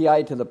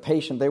KDPI to the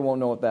patient. They won't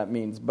know what that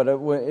means, but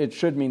it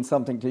should mean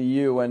something to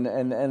you, and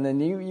then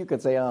you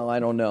could say, oh, I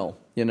don't know,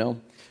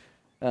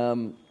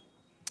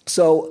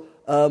 So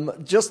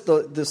just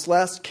this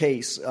last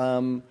case,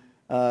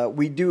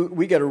 we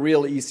get a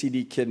real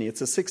ECD kidney.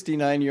 It's a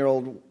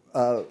 69-year-old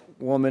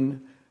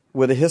woman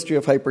with a history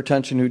of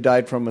hypertension who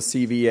died from a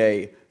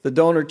CVA. The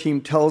donor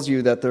team tells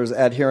you that there's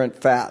adherent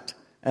fat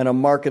and a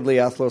markedly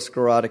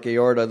atherosclerotic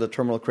aorta. The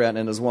terminal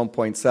creatinine is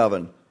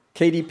 1.7.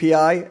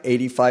 KDPI,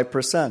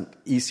 85%.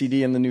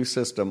 ECD in the new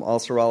system. All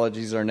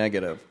serologies are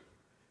negative.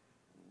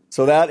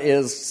 So that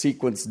is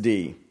sequence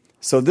D.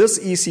 So this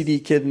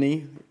ECD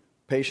kidney,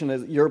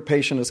 your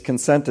patient is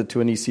consented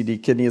to an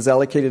ECD kidney, is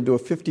allocated to a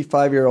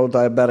 55-year-old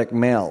diabetic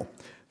male.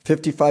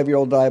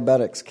 55-year-old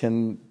diabetics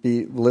can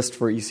be listed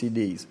for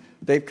ECDs.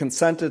 They've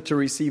consented to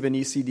receive an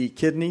ECD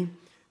kidney,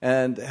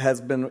 and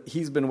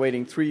he's been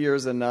waiting 3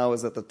 years and now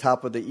is at the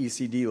top of the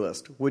ECD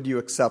list. Would you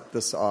accept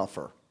this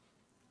offer?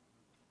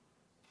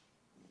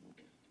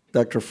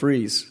 Dr.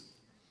 Fries.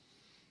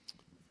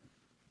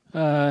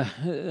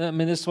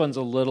 This one's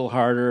a little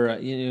harder.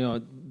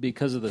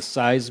 Because of the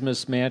size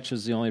mismatch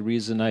is the only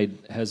reason I'd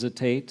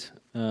hesitate.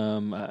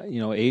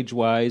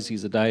 Age-wise,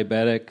 he's a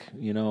diabetic,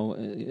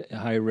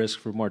 high risk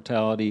for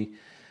mortality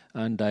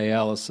on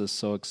dialysis,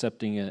 so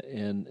accepting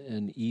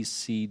an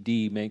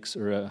ECD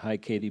or a high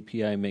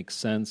KDPI makes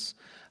sense.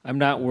 I'm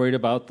not worried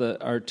about the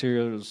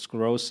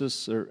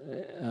arteriosclerosis or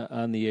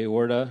on the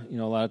aorta. A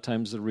lot of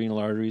times the renal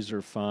arteries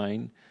are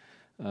fine.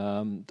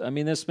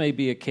 This may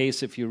be a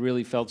case if you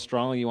really felt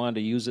strongly you wanted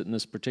to use it in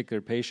this particular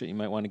patient, you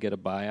might want to get a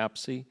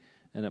biopsy,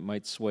 and it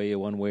might sway you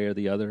one way or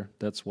the other.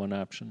 That's one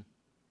option.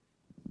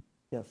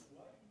 Yes.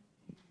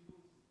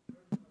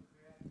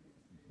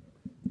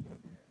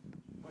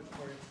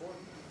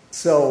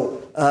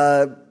 So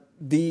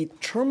the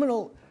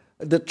terminal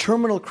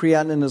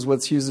creatinine is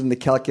what's used in the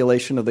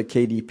calculation of the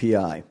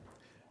KDPI.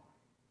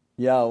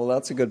 Yeah, well,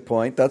 that's a good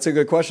point. That's a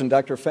good question.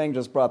 Dr. Feng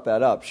just brought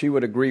that up. She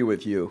would agree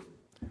with you.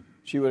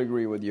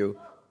 Creatinine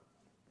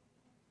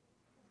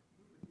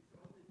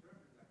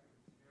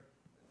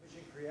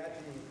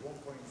is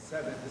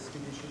 1.7. This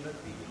kidney should not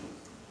be.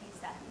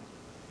 Exactly.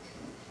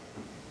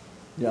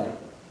 Yeah.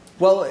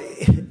 Well.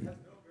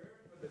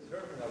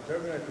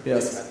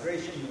 Yes.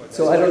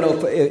 So I don't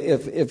know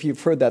if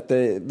you've heard that.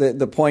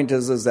 The point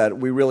is that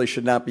we really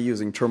should not be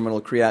using terminal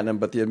creatinine,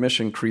 but the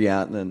admission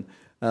creatinine.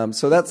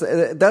 So that's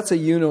a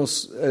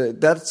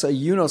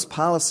UNOS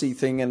policy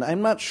thing, and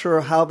I'm not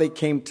sure how they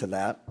came to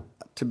that,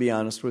 to be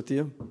honest with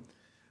you.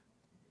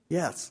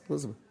 Yes,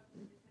 Elizabeth.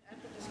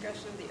 After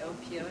discussion of the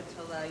opioid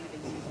to allow you to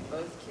use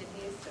both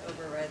kidneys to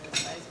override the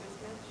size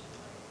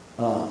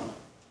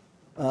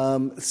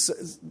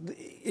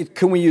mismatch?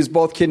 Can we use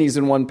both kidneys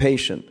in one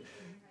patient?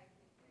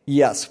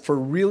 Yes, for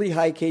really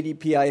high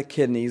KDPI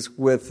kidneys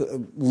with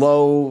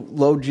low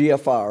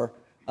GFR.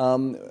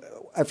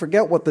 I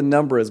forget what the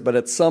number is, but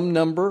at some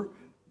number,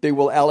 they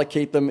will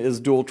allocate them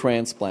as dual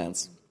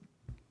transplants.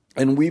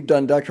 And we've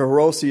done, Dr.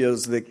 Hiroshi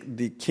is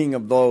the king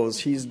of those.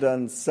 He's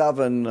done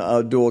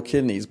 7 dual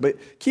kidneys. But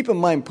keep in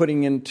mind,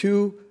 putting in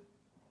 2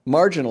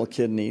 marginal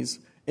kidneys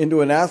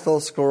into an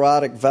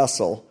atherosclerotic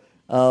vessel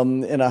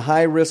in a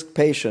high-risk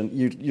patient,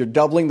 you're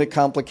doubling the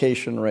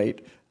complication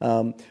rate.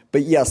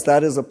 But yes,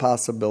 that is a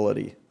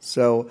possibility.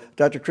 So,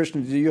 Dr.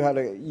 Krishnan,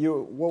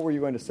 what were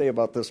you going to say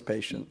about this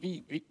patient?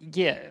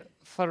 Yeah,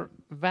 for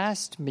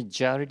vast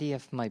majority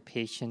of my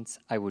patients,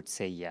 I would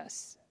say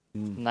yes.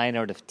 9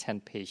 out of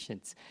 10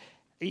 patients.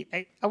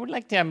 I would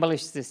like to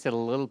embellish this a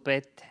little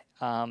bit.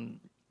 I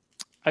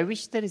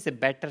wish there is a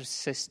better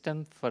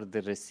system for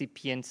the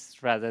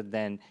recipients rather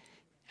than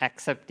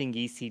accepting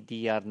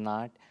ECD or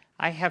not.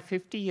 I have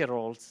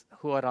 50-year-olds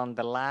who are on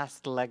the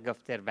last leg of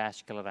their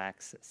vascular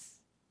access.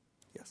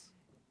 Yes.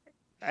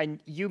 And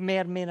you may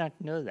or may not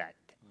know that.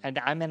 And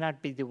I may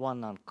not be the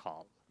one on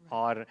call.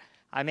 Or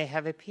I may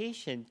have a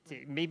patient,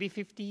 maybe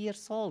 50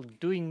 years old,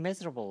 doing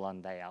miserable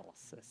on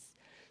dialysis.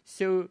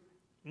 So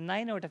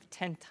 9 out of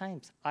 10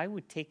 times, I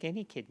would take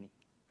any kidney.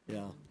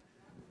 Yeah.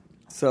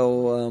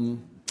 So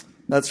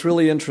that's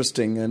really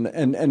interesting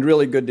and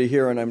really good to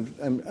hear. And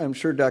I'm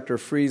sure Dr.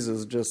 Fries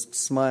is just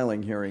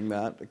smiling hearing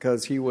that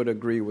because he would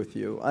agree with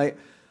you.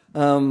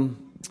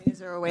 Is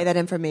there a way that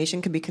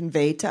information can be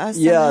conveyed to us?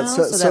 Yeah.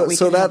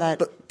 Somehow,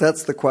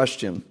 That's the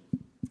question.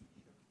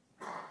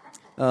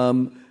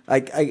 I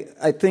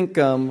think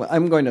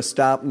I'm going to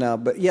stop now.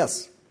 But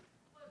yes.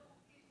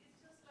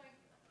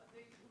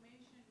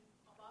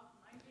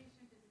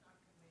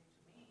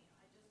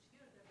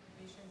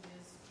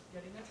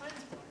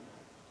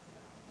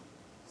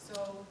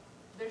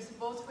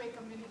 Both-way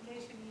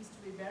communication needs to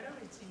be better,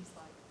 it seems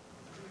like.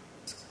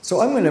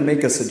 So I'm going to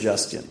make a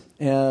suggestion,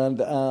 and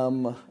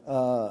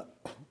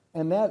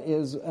that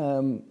is,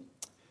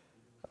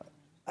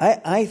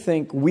 I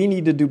think we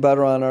need to do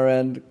better on our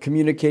end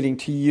communicating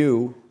to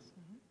you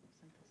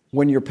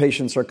when your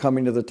patients are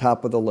coming to the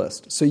top of the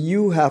list. So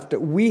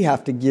we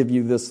have to give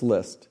you this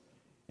list,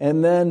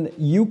 and then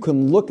you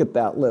can look at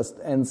that list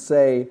and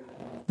say,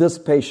 this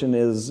patient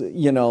is,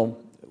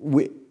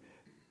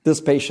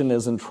 this patient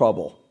is in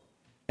trouble.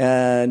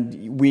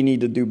 And we need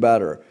to do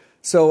better.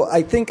 So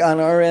I think on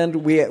our end,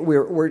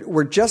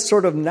 we're just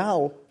sort of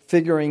now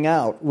figuring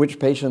out which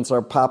patients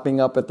are popping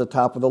up at the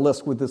top of the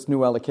list with this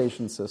new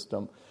allocation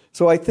system.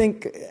 So I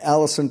think,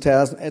 Allison,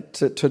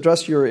 to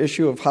address your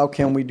issue of how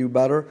can we do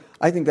better,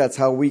 I think that's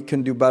how we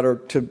can do better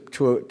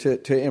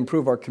to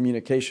improve our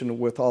communication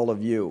with all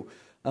of you.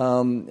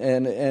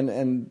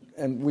 And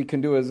we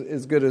can do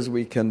as good as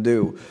we can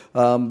do.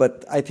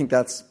 But I think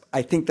that's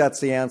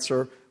the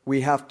answer.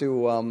 We have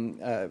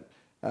to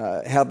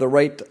have the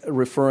right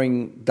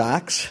referring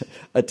docs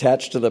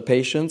attached to the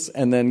patients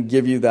and then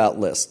give you that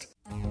list.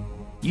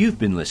 You've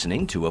been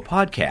listening to a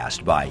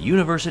podcast by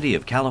University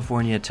of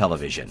California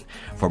Television.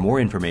 For more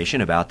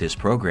information about this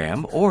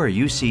program or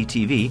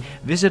UCTV,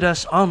 visit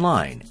us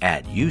online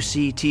at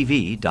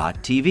uctv.tv.